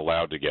girls weren't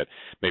allowed to get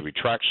maybe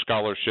track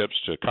scholarships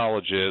to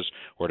colleges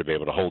or to be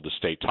able to hold the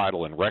state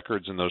title and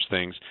records and those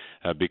things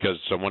because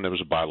someone that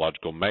was a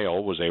biological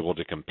male was able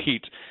to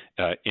compete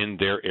in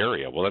their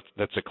area. Well,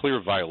 that's a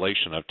clear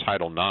violation of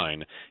Title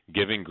IX,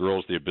 giving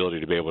girls the ability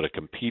to be able to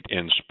compete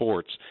in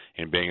sports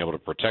and being able to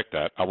protect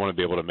that. I want to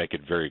be able to make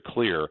it very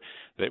clear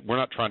that we're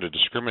not trying to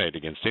discriminate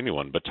against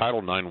anyone, but Title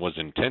IX was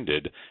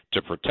intended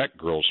to protect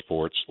girls'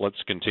 sports.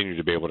 Let's continue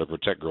to be able to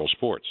protect girls'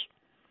 sports.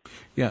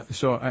 Yeah,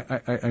 so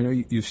I know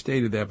you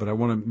stated that, but I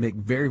want to make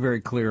very,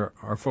 very clear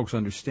our folks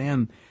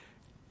understand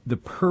the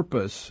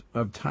purpose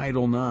of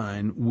Title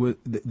IX.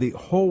 The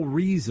whole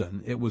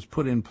reason it was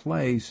put in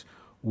place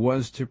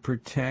was to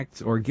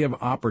protect or give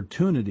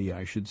opportunity,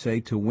 I should say,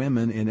 to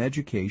women in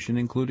education,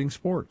 including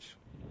sports.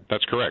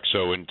 That's correct.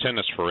 So in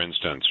tennis, for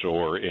instance,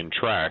 or in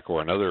track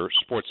or in other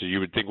sports that you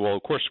would think, well,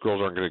 of course,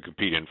 girls aren't going to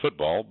compete in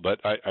football, but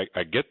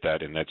I get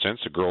that in that sense.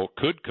 A girl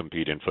could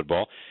compete in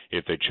football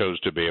if they chose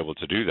to be able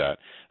to do that.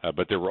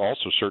 But there were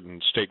also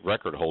certain state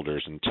record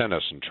holders in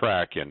tennis and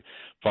track and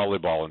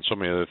volleyball and so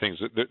many other things.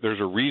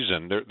 There's a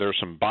reason. There's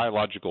some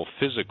biological,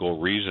 physical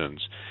reasons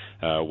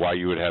why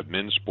you would have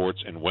men's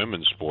sports and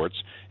women's sports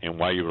and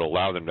why you would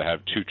allow them to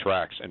have two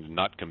tracks and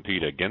not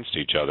compete against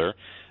each other.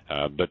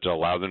 But to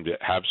allow them to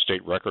have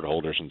state record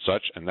holders and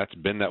such, and that's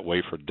been that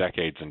way for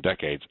decades and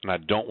decades. And I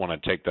don't want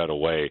to take that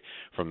away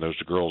from those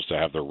girls to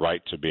have the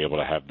right to be able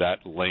to have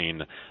that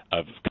lane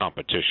of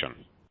competition.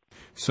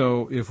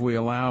 So if we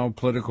allow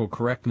political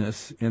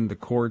correctness in the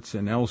courts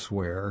and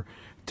elsewhere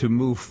to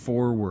move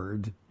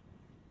forward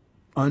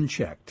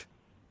unchecked,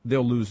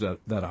 they'll lose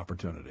that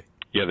opportunity.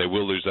 Yeah, they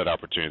will lose that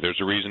opportunity. There's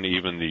a reason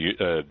even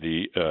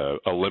the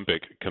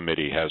Olympic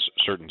Committee has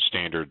certain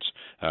standards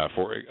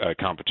for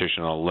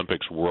competition on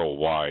Olympics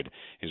worldwide,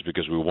 is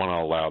because we want to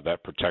allow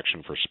that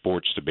protection for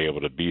sports to be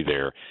able to be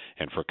there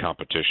and for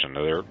competition.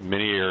 Now, there are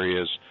many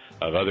areas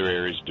of other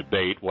areas of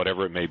debate,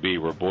 whatever it may be,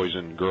 where boys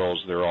and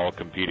girls, they're all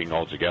competing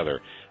all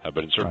together.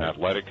 But in certain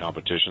athletic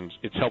competitions,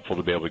 it's helpful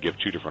to be able to give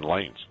two different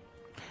lanes.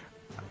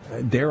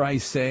 Dare I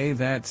say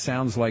that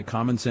sounds like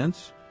common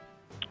sense?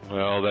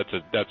 Well,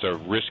 that's a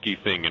risky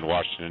thing in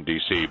Washington,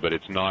 D.C., but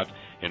it's not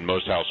in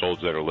most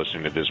households that are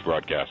listening to this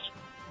broadcast.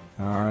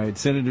 All right.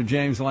 Senator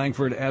James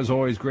Lankford, as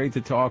always, great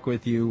to talk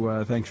with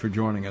you. Thanks for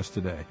joining us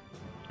today.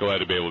 Glad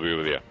to be able to be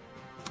with you.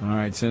 All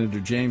right. Senator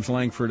James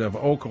Lankford of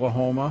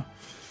Oklahoma,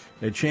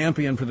 a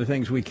champion for the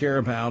things we care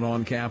about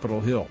on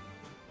Capitol Hill.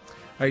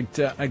 All right.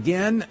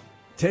 Again,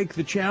 take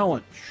the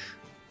challenge.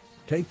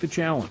 Take the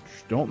challenge.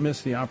 Don't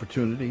miss the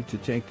opportunity to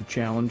take the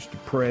challenge to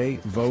pray,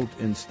 vote,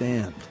 and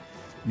stand.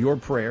 Your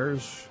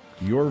prayers,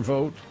 your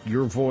vote,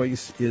 your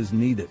voice is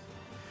needed.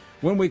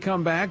 When we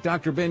come back,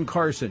 Dr. Ben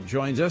Carson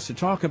joins us to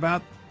talk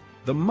about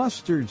the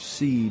Mustard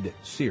Seed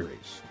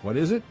series. What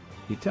is it?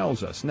 He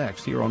tells us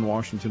next here on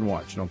Washington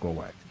Watch. Don't go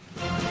away.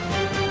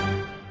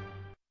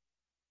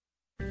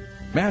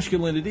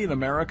 Masculinity in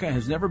America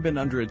has never been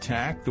under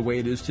attack the way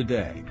it is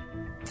today.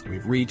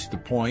 We've reached the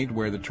point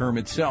where the term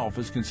itself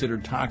is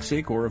considered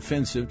toxic or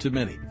offensive to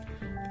many.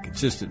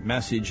 Consistent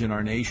message in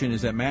our nation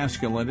is that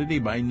masculinity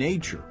by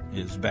nature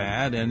is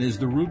bad and is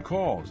the root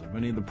cause of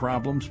many of the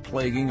problems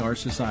plaguing our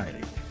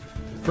society.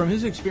 From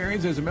his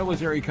experience as a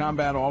military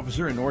combat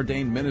officer and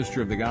ordained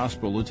minister of the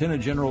gospel,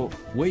 Lieutenant General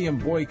William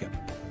Boykin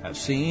has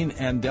seen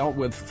and dealt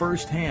with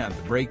firsthand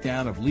the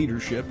breakdown of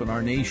leadership in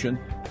our nation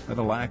and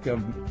the lack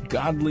of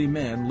godly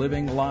men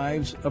living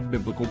lives of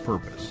biblical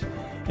purpose.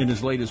 In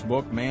his latest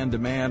book, Man to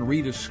Man,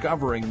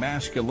 Rediscovering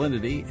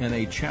Masculinity in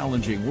a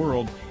Challenging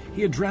World,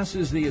 he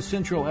addresses the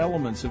essential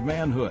elements of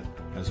manhood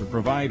as a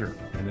provider,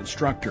 an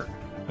instructor,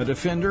 a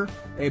defender,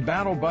 a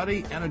battle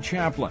buddy, and a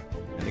chaplain,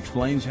 and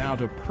explains how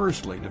to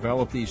personally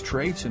develop these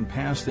traits and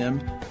pass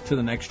them to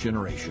the next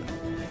generation.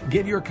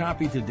 Get your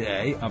copy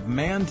today of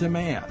Man to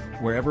Man,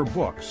 wherever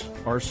books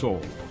are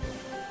sold.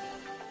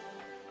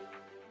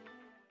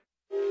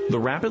 The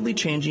rapidly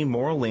changing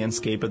moral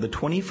landscape of the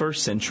 21st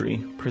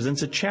century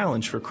presents a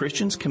challenge for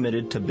Christians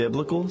committed to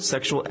biblical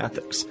sexual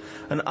ethics.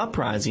 An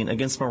uprising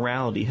against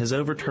morality has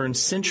overturned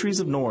centuries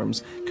of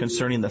norms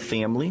concerning the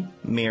family,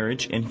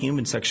 marriage, and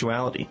human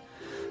sexuality.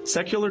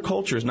 Secular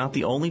culture is not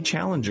the only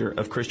challenger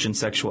of Christian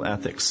sexual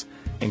ethics.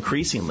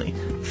 Increasingly,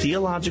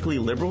 theologically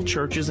liberal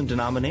churches and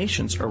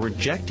denominations are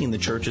rejecting the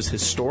church's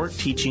historic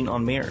teaching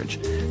on marriage.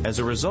 As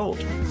a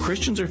result,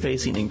 Christians are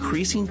facing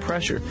increasing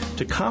pressure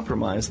to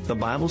compromise the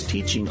Bible's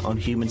teaching on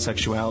human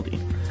sexuality.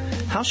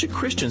 How should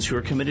Christians who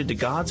are committed to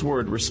God's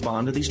Word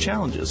respond to these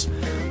challenges?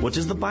 What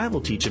does the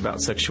Bible teach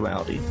about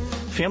sexuality?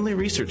 Family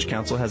Research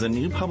Council has a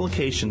new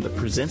publication that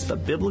presents the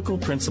biblical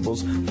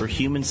principles for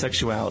human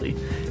sexuality.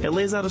 It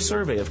lays out a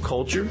survey of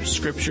culture,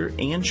 scripture,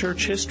 and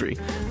church history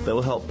that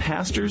will help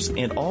pastors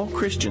and all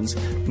Christians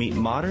meet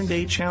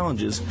modern-day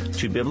challenges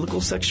to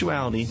biblical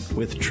sexuality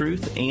with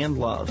truth and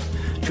love.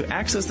 To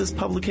access this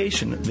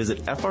publication,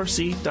 visit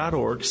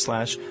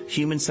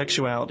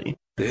frc.org/human-sexuality.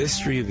 The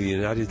history of the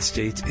United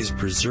States is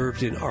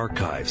preserved in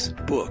archives,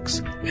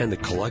 books, and the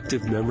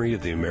collective memory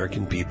of the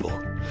American people.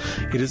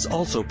 It is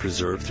also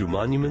preserved through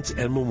monuments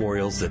and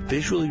memorials that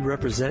visually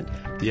represent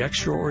the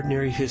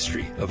extraordinary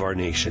history of our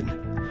nation.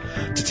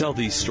 To tell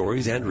these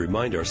stories and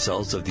remind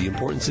ourselves of the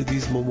importance of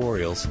these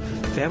memorials,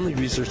 Family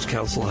Research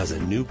Council has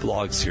a new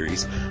blog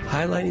series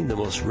highlighting the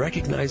most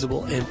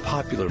recognizable and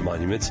popular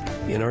monuments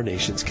in our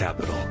nation's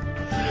capital.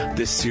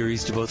 This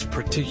series devotes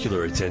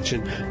particular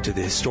attention to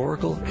the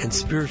historical and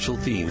spiritual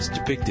themes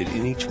depicted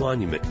in each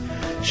monument,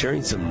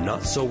 sharing some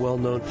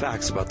not-so-well-known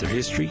facts about their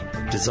history,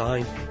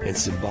 design, and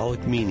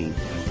symbolic meaning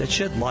that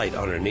shed light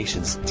on our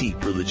nation's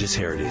deep religious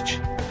heritage.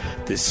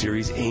 This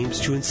series aims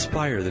to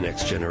inspire the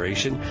next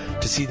generation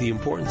to see the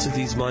importance of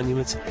these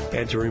monuments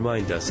and to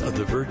remind us of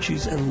the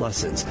virtues and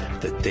lessons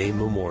that they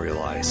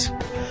memorialize.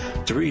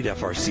 To read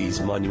FRC's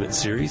Monument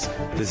Series,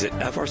 visit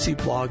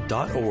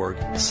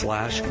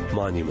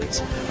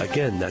frcblog.org/monuments.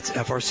 Again, that's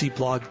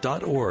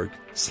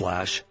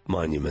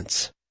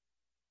frcblog.org/monuments.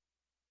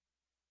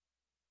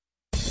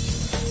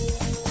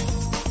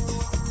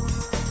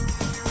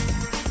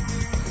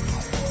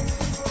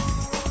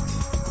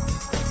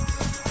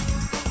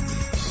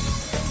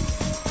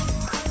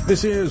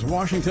 This is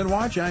Washington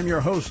Watch. I'm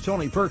your host,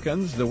 Tony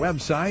Perkins. The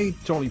website,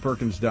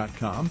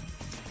 tonyperkins.com.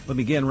 Let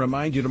me again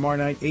remind you, tomorrow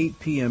night, 8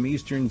 p.m.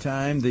 Eastern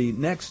Time, the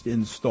next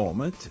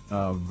installment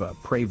of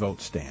Pray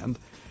Vote Stand.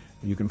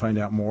 You can find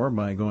out more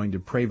by going to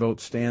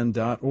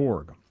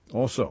prayvotestand.org.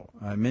 Also,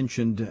 I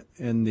mentioned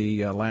in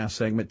the last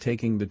segment,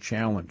 taking the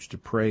challenge to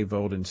pray,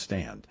 vote, and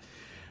stand.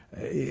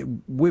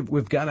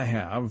 We've got to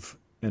have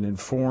an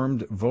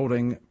informed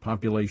voting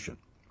population.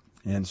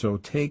 And so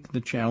take the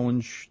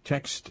challenge,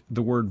 text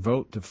the word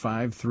vote to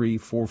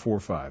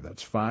 53445.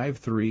 That's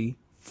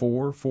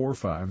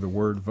 53445, the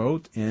word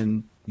vote,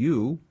 and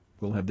you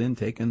will have then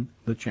taken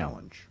the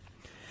challenge.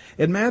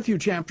 In Matthew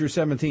chapter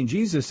 17,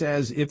 Jesus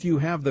says, if you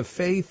have the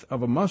faith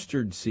of a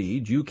mustard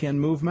seed, you can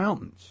move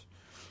mountains.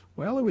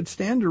 Well, it would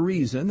stand to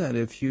reason that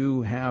if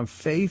you have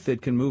faith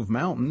that can move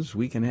mountains,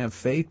 we can have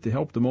faith to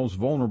help the most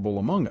vulnerable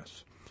among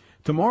us.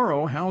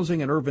 Tomorrow,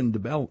 Housing and Urban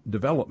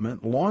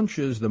Development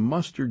launches the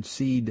Mustard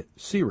Seed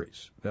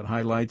series that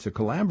highlights a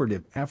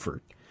collaborative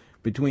effort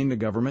between the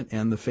government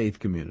and the faith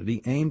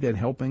community aimed at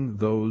helping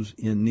those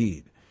in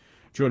need.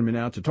 Joining me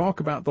now to talk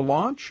about the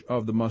launch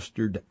of the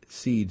Mustard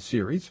Seed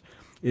series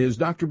is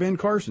Dr. Ben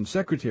Carson,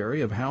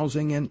 Secretary of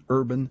Housing and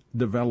Urban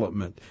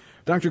Development.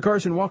 Dr.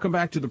 Carson, welcome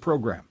back to the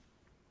program.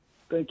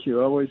 Thank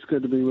you. Always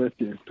good to be with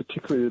you,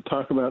 particularly to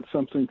talk about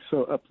something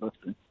so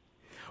uplifting.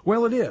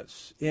 Well, it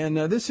is, and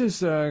this has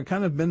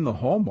kind of been the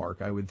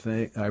hallmark, I would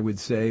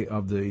say,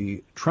 of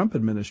the Trump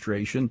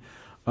administration,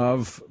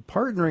 of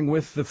partnering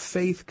with the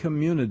faith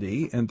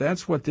community, and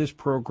that's what this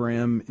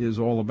program is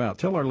all about.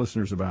 Tell our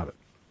listeners about it.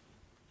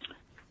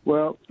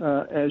 Well,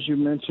 as you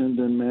mentioned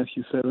in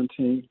Matthew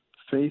 17,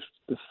 faith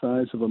the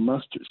size of a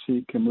mustard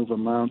seed can move a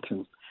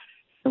mountain,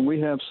 and we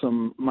have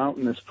some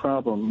mountainous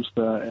problems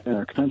in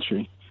our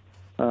country,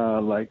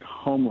 like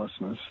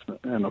homelessness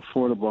and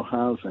affordable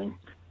housing.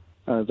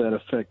 That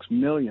affects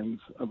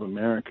millions of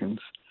Americans.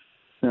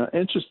 Now,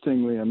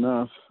 interestingly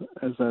enough,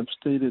 as I've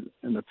stated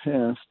in the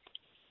past,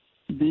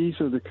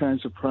 these are the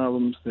kinds of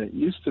problems that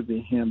used to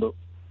be handled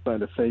by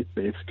the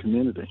faith-based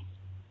community.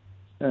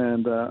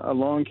 And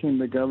along came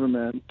the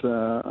government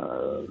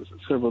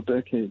several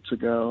decades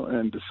ago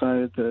and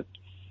decided that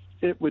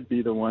it would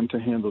be the one to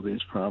handle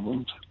these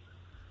problems.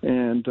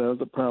 And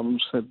the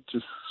problems have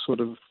just sort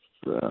of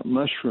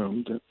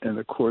mushroomed in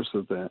the course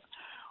of that.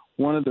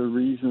 One of the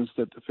reasons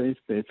that the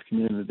faith-based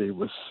community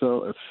was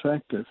so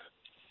effective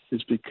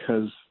is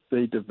because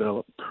they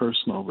developed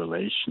personal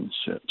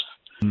relationships.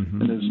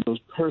 Mm-hmm. And it's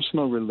those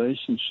personal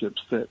relationships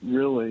that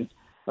really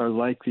are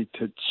likely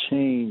to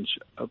change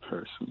a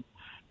person.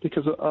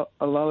 Because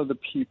a lot of the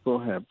people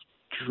have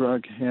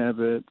drug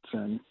habits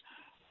and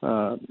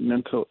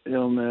mental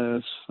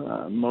illness,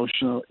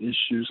 emotional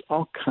issues,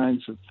 all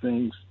kinds of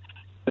things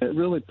that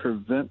really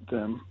prevent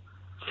them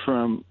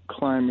from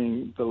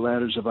climbing the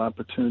ladders of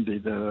opportunity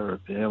that are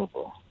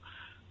available.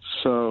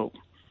 So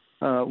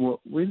what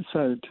we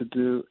decided to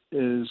do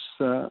is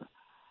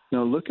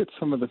look at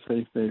some of the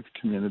faith-based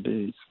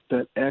communities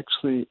that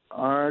actually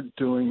are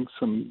doing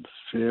some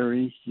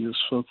very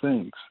useful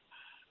things.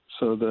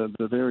 So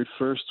the very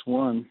first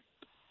one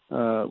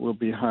will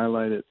be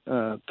highlighted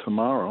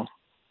tomorrow,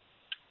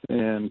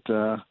 and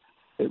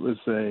it was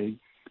a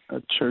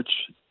church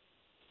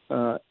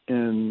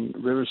in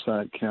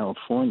Riverside,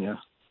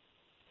 California.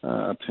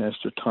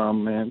 Pastor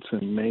Tom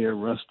Manson, Mayor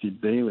Rusty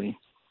Bailey,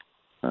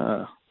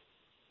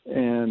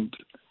 and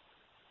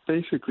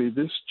basically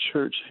this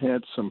church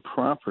had some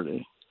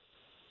property,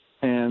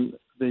 and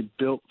they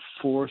built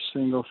 4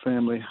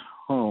 single-family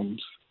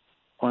homes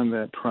on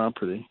that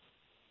property,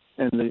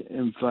 and they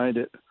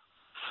invited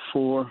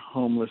 4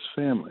 homeless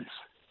families.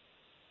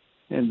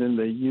 And then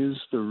they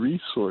used the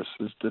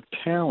resources, the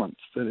talents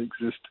that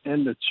exist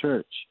in the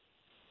church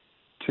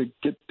to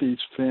get these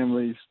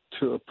families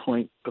to a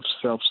point of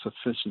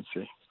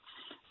self-sufficiency.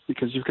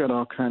 Because you've got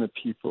all kind of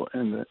people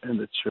in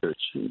the church,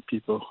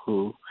 people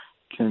who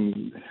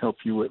can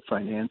help you with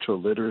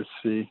financial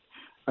literacy,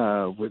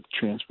 with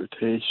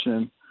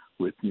transportation,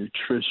 with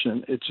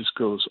nutrition. It just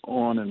goes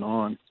on and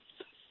on.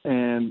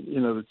 And,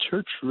 the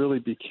church really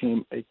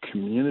became a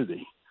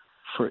community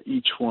for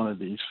each one of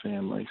these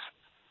families,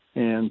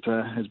 and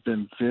has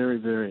been very,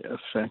 very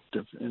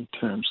effective in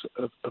terms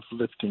of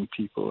lifting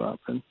people up.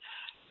 And,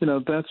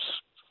 that's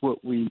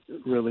what we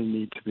really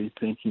need to be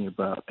thinking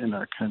about in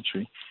our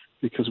country,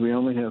 because we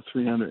only have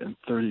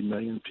 330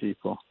 million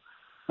people,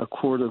 a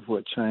quarter of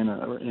what China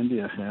or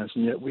India has,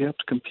 and yet we have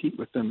to compete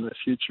with them in the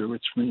future,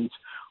 which means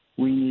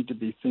we need to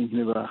be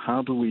thinking about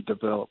how do we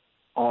develop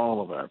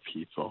all of our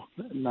people,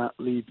 not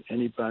leave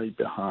anybody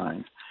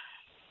behind.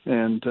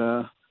 And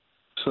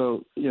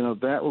so,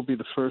 that will be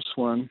the first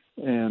one.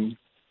 And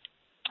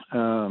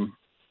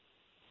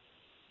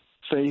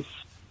faith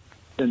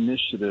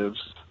initiatives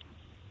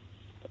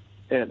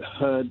at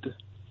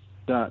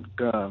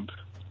HUD.gov.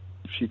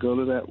 If you go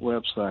to that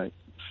website,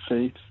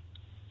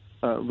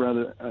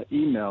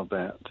 email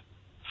that,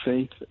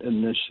 faith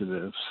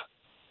initiatives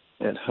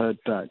at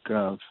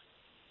HUD.gov,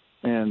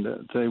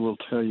 and they will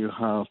tell you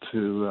how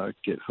to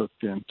get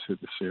hooked into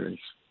the series.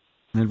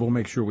 And we'll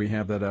make sure we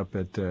have that up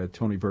at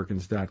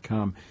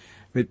TonyPerkins.com.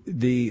 But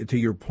to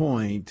your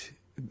point,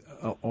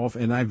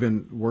 and I've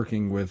been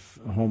working with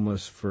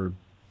homeless for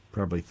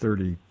probably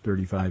 30,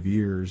 35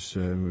 years.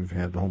 We've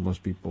had homeless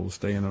people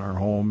stay in our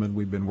home, and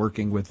we've been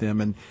working with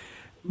them. And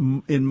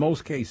in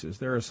most cases,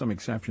 there are some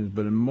exceptions,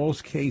 but in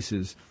most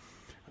cases,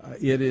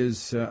 it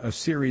is a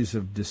series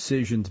of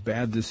decisions,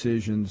 bad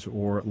decisions,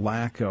 or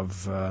lack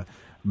of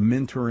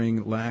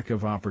mentoring, lack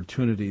of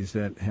opportunities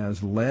that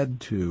has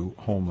led to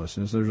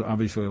homelessness. There's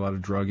obviously a lot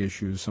of drug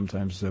issues,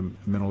 sometimes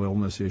mental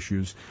illness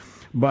issues,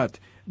 but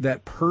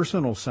that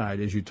personal side,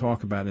 as you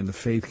talk about in the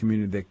faith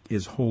community, that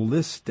is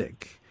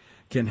holistic,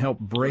 can help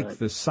break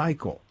the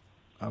cycle,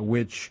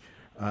 which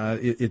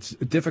it's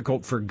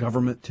difficult for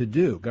government to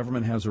do.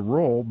 Government has a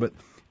role, but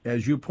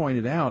as you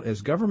pointed out,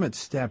 as government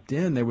stepped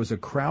in, there was a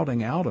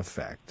crowding out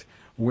effect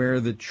where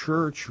the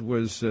church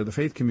was, the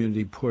faith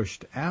community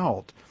pushed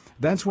out.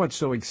 That's what's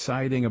so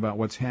exciting about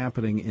what's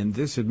happening in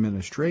this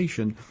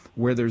administration,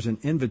 where there's an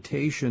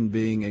invitation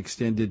being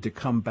extended to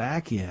come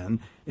back in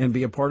and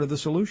be a part of the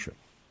solution.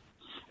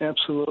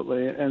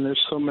 Absolutely. And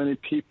there's so many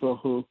people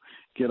who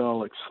get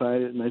all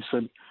excited, and they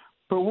said,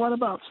 but what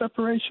about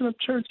separation of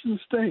church and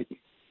state?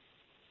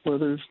 Well,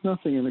 there's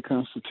nothing in the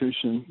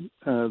Constitution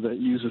that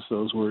uses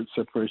those words,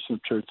 separation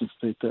of church and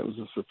state. That was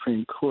a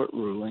Supreme Court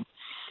ruling.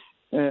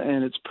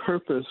 And its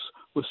purpose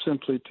was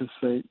simply to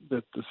say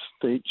that the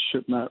state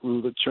should not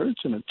rule the church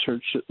and the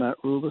church should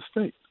not rule the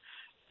state.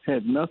 It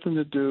had nothing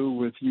to do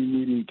with you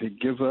needing to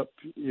give up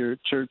your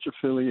church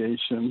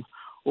affiliation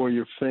or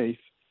your faith.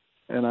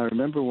 And I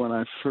remember when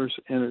I first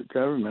entered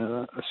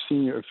government, a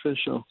senior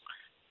official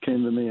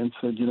came to me and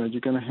said, you're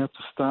going to have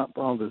to stop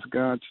all this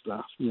God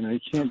stuff. You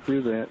can't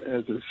do that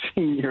as a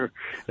senior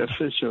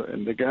official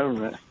in the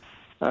government.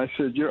 I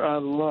said, you're out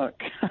of luck.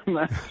 I'm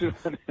not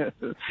doing it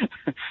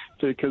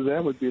because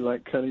that would be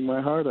like cutting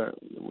my heart out.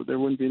 There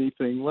wouldn't be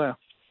anything left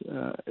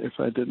if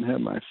I didn't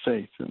have my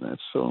faith. And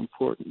that's so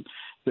important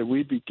that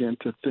we begin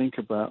to think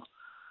about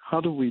how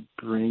do we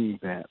bring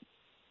that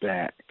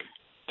back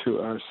to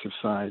our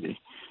society,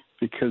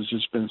 because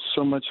there's been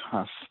so much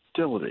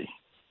hostility,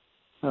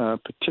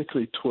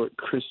 particularly toward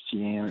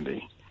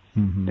Christianity,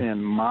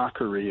 and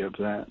mockery of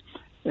that.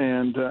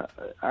 And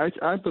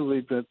I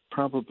believe that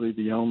probably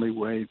the only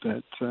way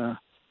that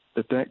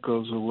that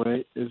goes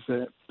away is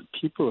that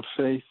people of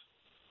faith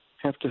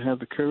have to have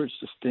the courage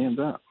to stand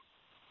up,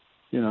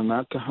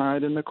 not to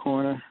hide in the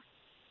corner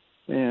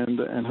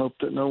and hope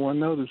that no one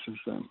notices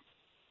them,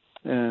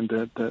 and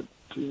that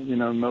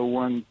no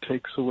one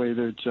takes away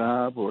their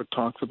job or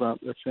talks about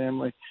their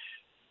family.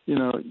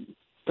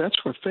 That's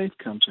where faith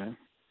comes in.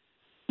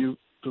 You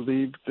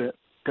believe that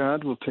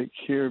God will take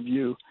care of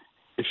you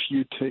if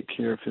you take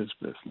care of his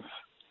business.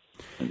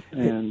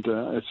 And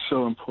it's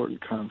so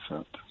important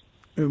concept.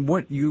 And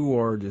what you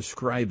are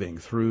describing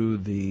through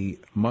the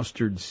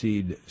Mustard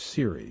Seed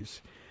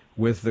series,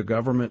 with the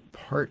government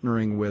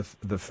partnering with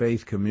the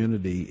faith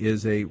community,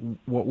 is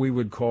what we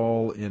would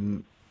call,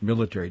 in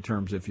military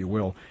terms, if you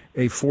will,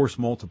 a force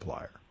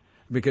multiplier.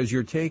 Because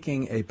you're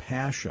taking a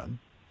passion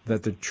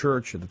that the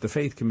church, that the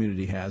faith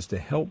community has to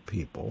help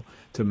people,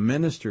 to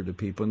minister to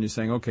people, and you're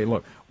saying, okay,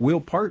 look, we'll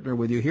partner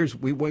with you.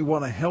 We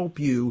want to help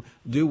you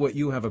do what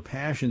you have a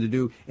passion to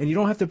do, and you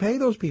don't have to pay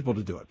those people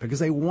to do it because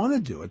they want to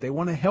do it. They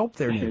want to help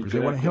their neighbors. Exactly.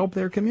 They want to help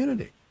their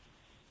community.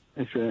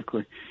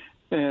 Exactly.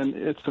 And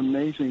it's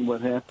amazing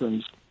what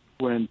happens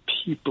when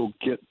people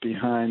get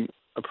behind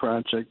a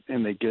project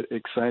and they get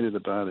excited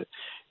about it.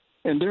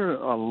 And there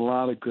are a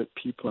lot of good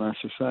people in our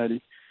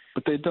society,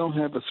 but they don't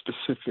have a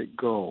specific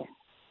goal.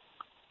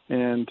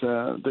 And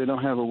they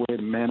don't have a way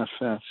to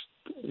manifest,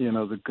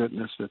 the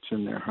goodness that's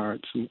in their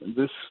hearts. And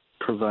this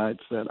provides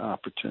that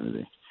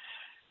opportunity.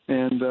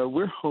 And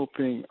we're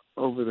hoping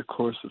over the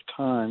course of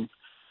time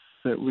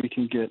that we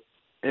can get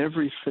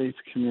every faith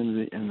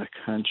community in the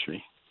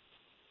country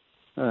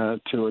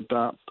to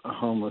adopt a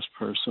homeless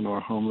person or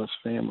a homeless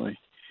family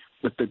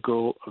with the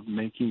goal of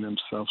making them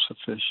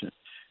self-sufficient.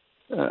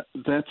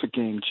 That's a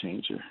game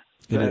changer.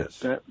 It is.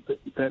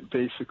 That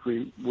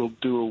basically will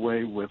do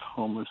away with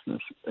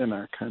homelessness in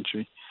our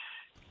country.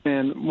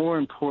 And more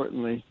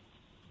importantly,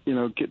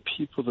 get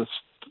people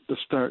to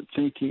start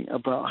thinking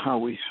about how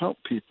we help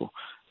people,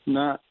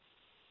 not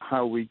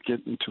how we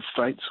get into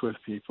fights with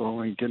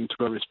people and get into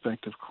our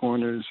respective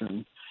corners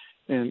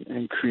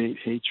and create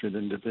hatred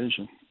and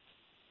division.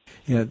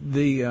 Yeah,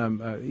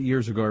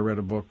 years ago I read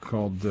a book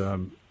called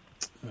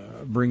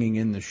Bringing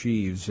in the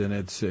Sheaves, and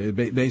it's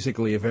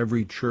basically if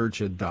every church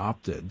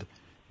adopted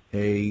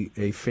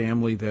a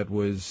family that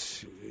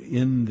was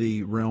in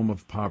the realm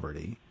of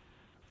poverty,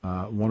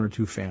 one or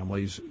two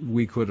families,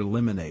 we could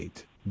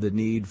eliminate the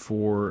need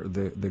for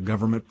the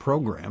government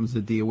programs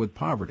that deal with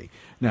poverty.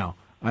 Now,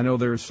 I know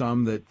there are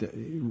some that,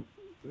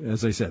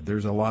 as I said,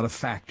 there's a lot of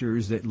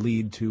factors that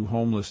lead to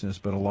homelessness,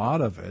 but a lot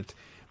of it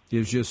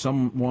is just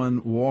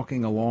someone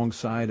walking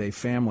alongside a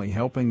family,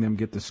 helping them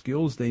get the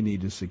skills they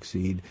need to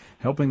succeed,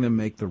 helping them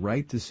make the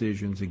right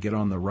decisions and get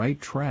on the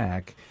right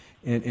track,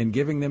 and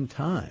giving them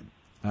time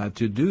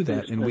to do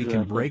that, and we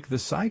can break the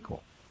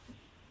cycle.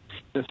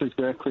 That's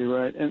exactly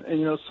right.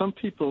 And some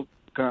people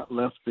got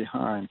left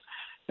behind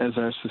as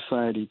our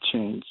society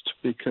changed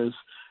because,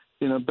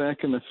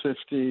 back in the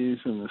 50s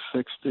and the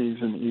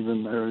 60s and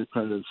even the early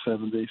part of the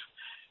 70s,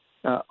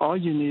 all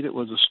you needed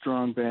was a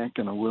strong back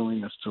and a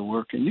willingness to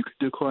work, and you could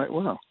do quite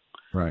well.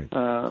 Right.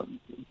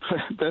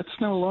 That's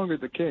no longer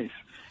the case.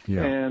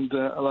 Yeah. And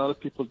a lot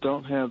of people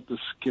don't have the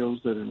skills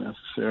that are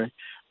necessary,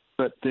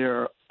 but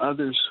there are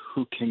others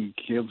who can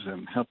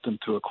help them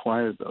to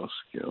acquire those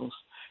skills,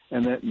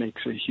 and that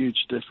makes a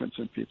huge difference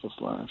in people's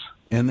lives.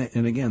 And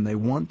again, they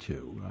want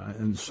to.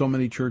 And so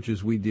many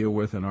churches we deal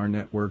with in our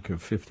network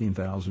of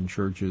 15,000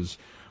 churches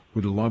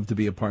would love to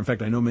be a part. In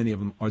fact, I know many of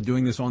them are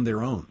doing this on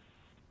their own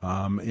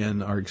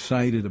and are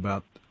excited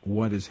about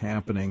what is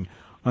happening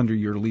under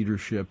your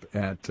leadership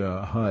at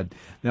HUD.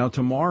 Now,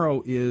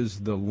 tomorrow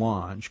is the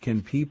launch.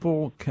 Can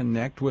people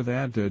connect with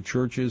that?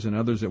 Churches and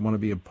others that want to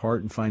be a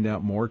part and find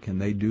out more, can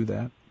they do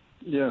that?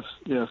 Yes.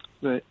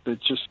 They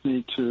just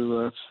need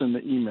to send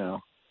the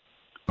email.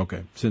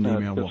 Okay, send the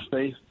email.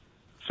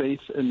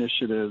 Faith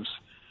Initiatives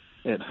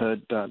at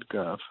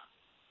HUD.gov.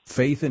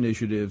 Faith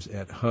Initiatives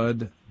at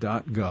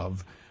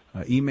HUD.gov.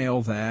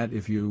 Email that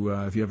if you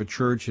have a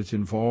church that's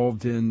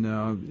involved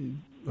in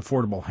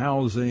affordable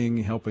housing,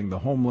 helping the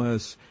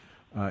homeless,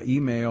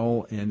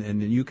 email,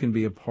 and you can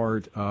be a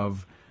part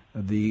of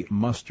the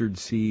Mustard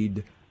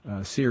Seed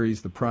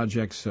series, the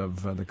projects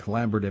of the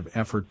collaborative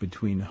effort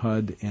between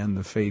HUD and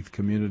the faith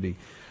community.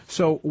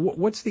 So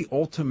what's the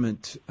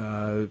ultimate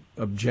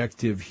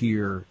objective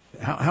here?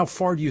 How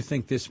far do you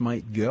think this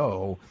might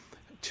go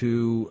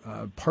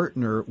to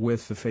partner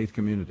with the faith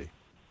community?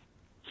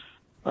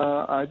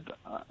 The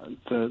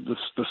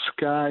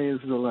sky is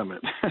the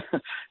limit,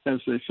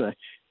 as they say.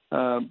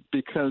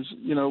 Because,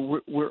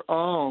 we're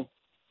all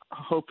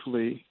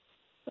hopefully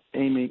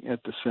aiming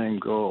at the same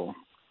goal,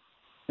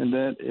 and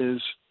that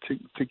is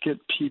to get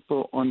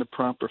people on the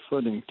proper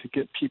footing, to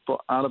get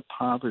people out of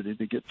poverty,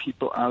 to get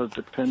people out of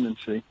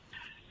dependency,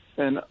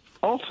 and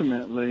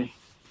ultimately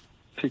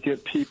to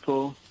get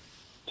people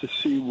to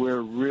see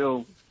where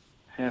real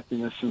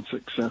happiness and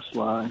success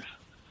lies.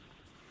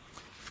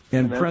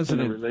 And that's in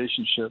a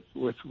relationship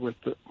with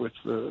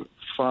the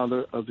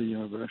Father of the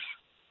universe.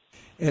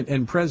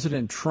 And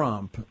President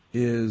Trump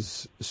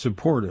is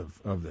supportive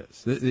of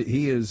this.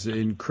 He is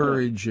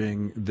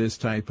encouraging this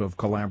type of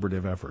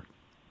collaborative effort.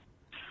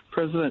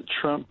 President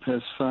Trump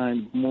has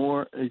signed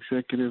more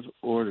executive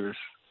orders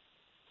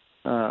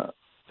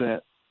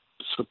that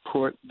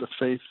support the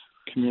faith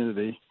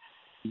community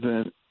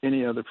than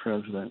any other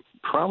president,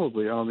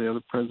 probably all the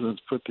other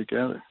presidents put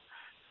together.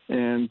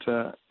 And,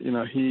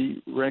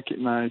 he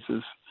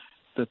recognizes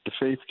that the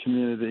faith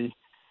community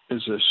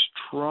is a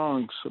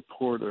strong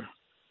supporter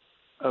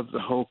of the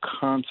whole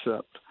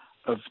concept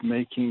of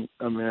making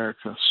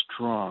America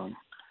strong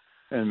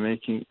and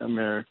making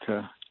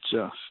America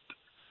just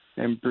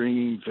and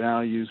bringing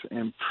values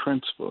and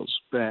principles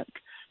back,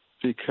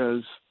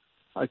 because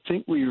I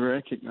think we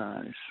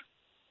recognize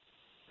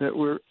that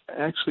we're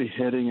actually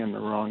heading in the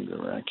wrong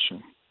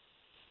direction.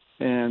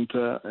 And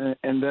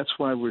that's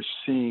why we're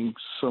seeing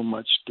so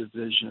much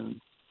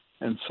division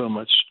and so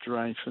much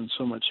strife and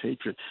so much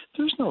hatred.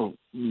 There's no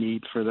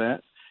need for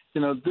that.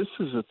 This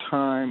is a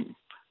time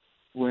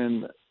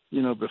when,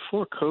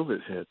 before COVID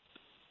hit,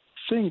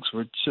 things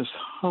were just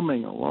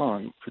humming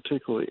along,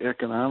 particularly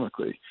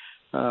economically.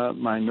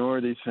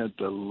 Minorities had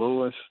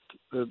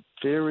the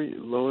very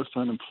lowest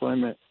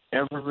unemployment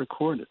ever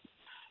recorded.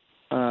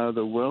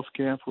 The wealth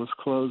gap was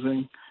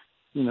closing.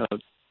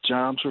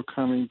 Jobs were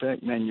coming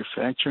back.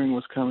 Manufacturing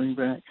was coming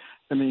back.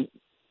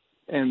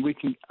 And we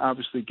can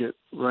obviously get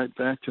right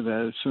back to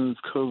that as soon as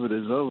COVID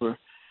is over,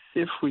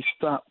 if we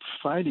stop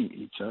fighting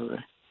each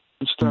other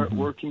and start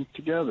working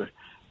together,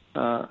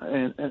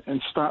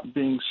 and stop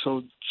being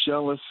so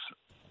jealous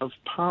of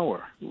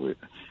power.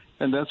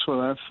 And that's what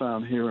I've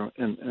found here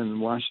in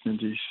Washington,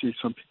 D.C.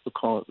 Some people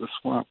call it the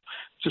swamp.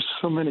 Just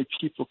so many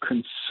people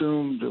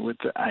consumed with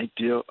the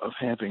idea of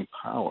having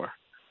power.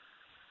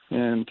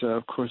 And,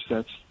 of course,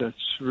 that's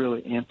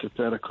really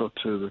antithetical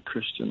to the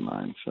Christian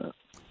mindset.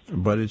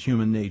 But it's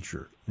human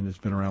nature, and it's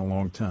been around a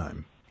long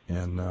time,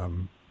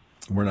 and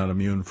we're not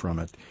immune from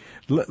it.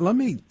 Let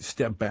me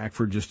step back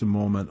for just a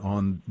moment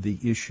on the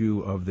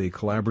issue of the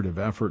collaborative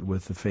effort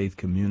with the faith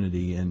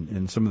community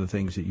and some of the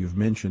things that you've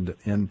mentioned.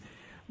 And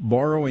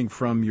borrowing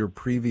from your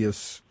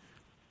previous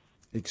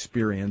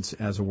experience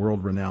as a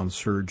world-renowned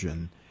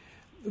surgeon,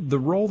 the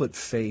role that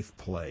faith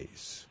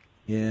plays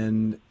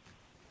in,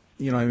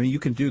 you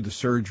can do the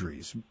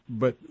surgeries,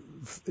 but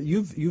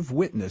you've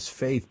witnessed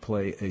faith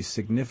play a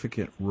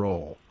significant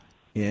role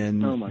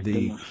in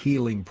the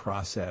healing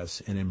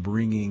process and in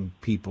bringing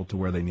people to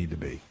where they need to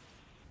be.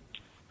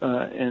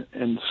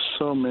 In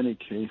so many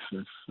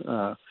cases.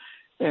 I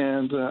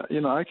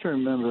can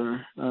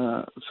remember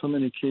so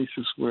many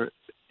cases where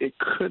it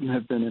couldn't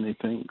have been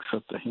anything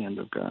except the hand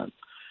of God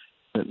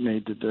that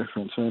made the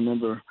difference. I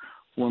remember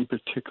one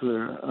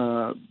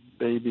particular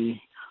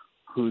baby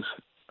whose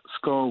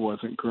skull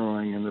wasn't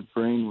growing and the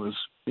brain was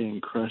being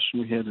crushed,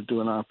 and we had to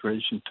do an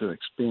operation to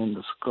expand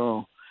the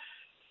skull.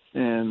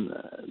 And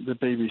the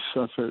baby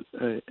suffered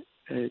a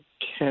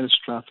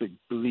catastrophic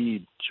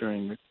bleed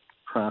during the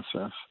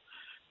process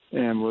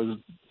and was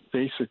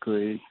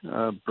basically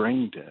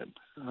brain dead.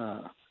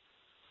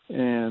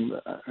 And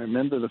I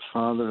remember the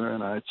father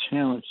and I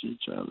challenged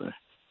each other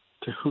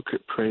to who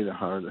could pray the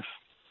hardest,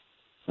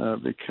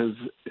 because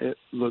it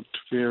looked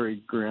very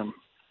grim.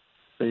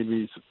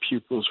 Baby's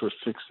pupils were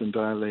fixed and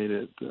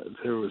dilated.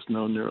 There was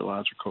no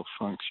neurological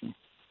function.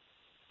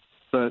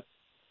 But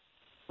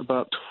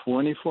about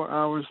 24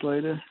 hours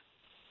later,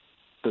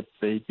 the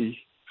baby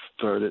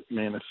started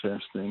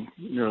manifesting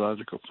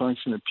neurological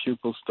function. The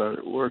pupils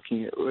started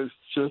working. It was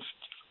just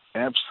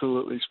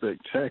absolutely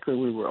spectacular.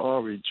 We were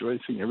all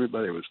rejoicing.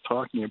 Everybody was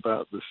talking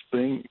about this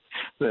thing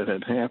that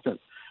had happened.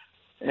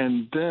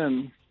 And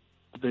then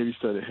the baby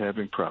started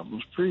having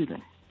problems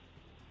breathing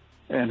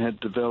and had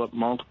developed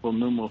multiple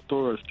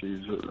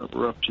pneumothoraces,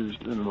 ruptures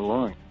in the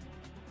lung.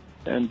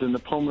 And then the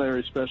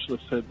pulmonary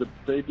specialist said the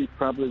baby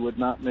probably would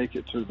not make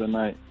it through the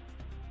night.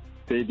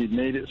 Baby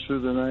made it through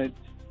the night.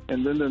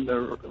 And then the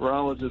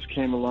neurologist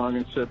came along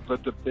and said,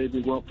 but the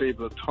baby won't be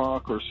able to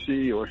talk or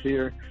see or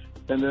hear.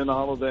 And then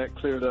all of that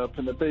cleared up,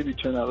 and the baby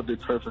turned out to be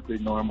perfectly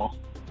normal.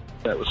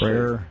 That was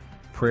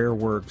prayer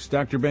works.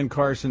 Dr. Ben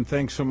Carson,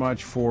 thanks so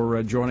much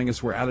for joining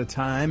us. We're out of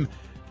time.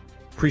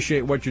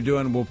 Appreciate what you're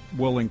doing.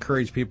 We'll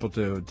encourage people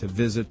to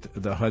visit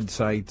the HUD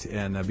site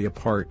and be a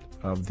part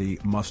of the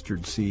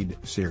Mustard Seed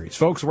series.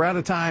 Folks, we're out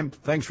of time.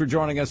 Thanks for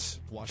joining us.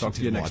 Talk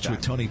to you next time. Watch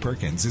with Tony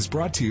Perkins is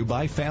brought to you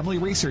by Family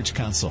Research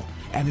Council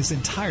and is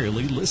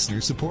entirely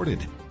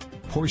listener-supported.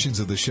 Portions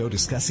of the show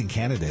discussing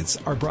candidates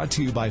are brought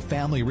to you by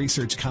Family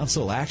Research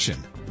Council Action.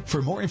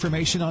 For more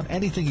information on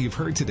anything you've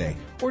heard today,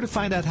 or to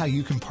find out how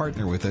you can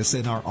partner with us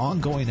in our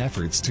ongoing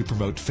efforts to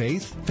promote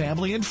faith,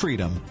 family, and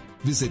freedom,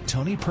 visit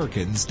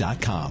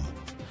TonyPerkins.com.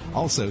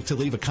 Also, to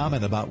leave a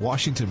comment about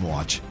Washington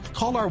Watch,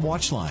 call our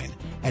watch line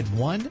at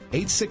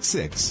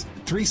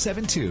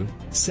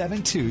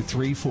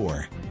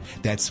 1-866-372-7234.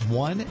 That's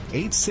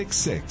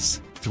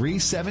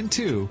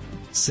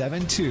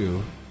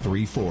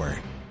 1-866-372-7234.